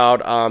that out.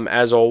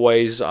 As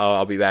always,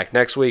 I'll be back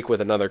next week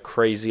with another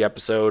crazy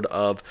episode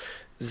of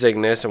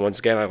Zygnus. And once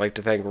again, I'd like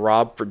to thank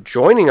Rob for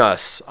joining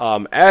us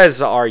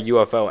as our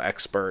UFO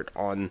expert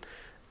on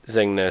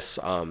Zygnus,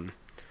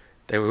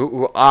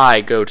 who I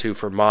go to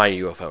for my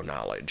UFO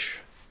knowledge.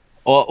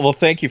 Well,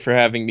 thank you for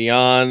having me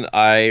on.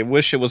 I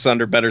wish it was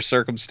under better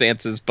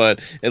circumstances, but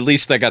at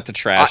least I got to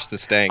trash the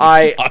Stang.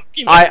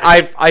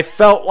 I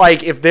felt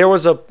like if there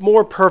was a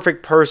more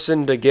perfect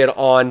person to get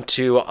on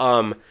to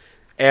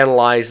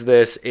analyze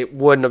this, it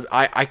wouldn't have.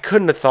 I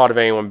couldn't have thought of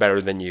anyone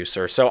better than you,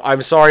 sir. So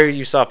I'm sorry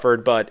you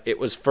suffered, but it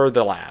was for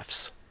the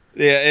laughs.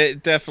 Yeah,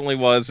 it definitely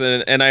was,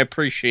 and I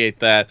appreciate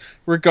that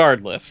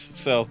regardless.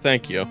 So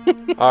thank you.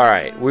 All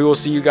right, we will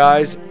see you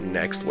guys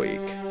next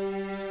week.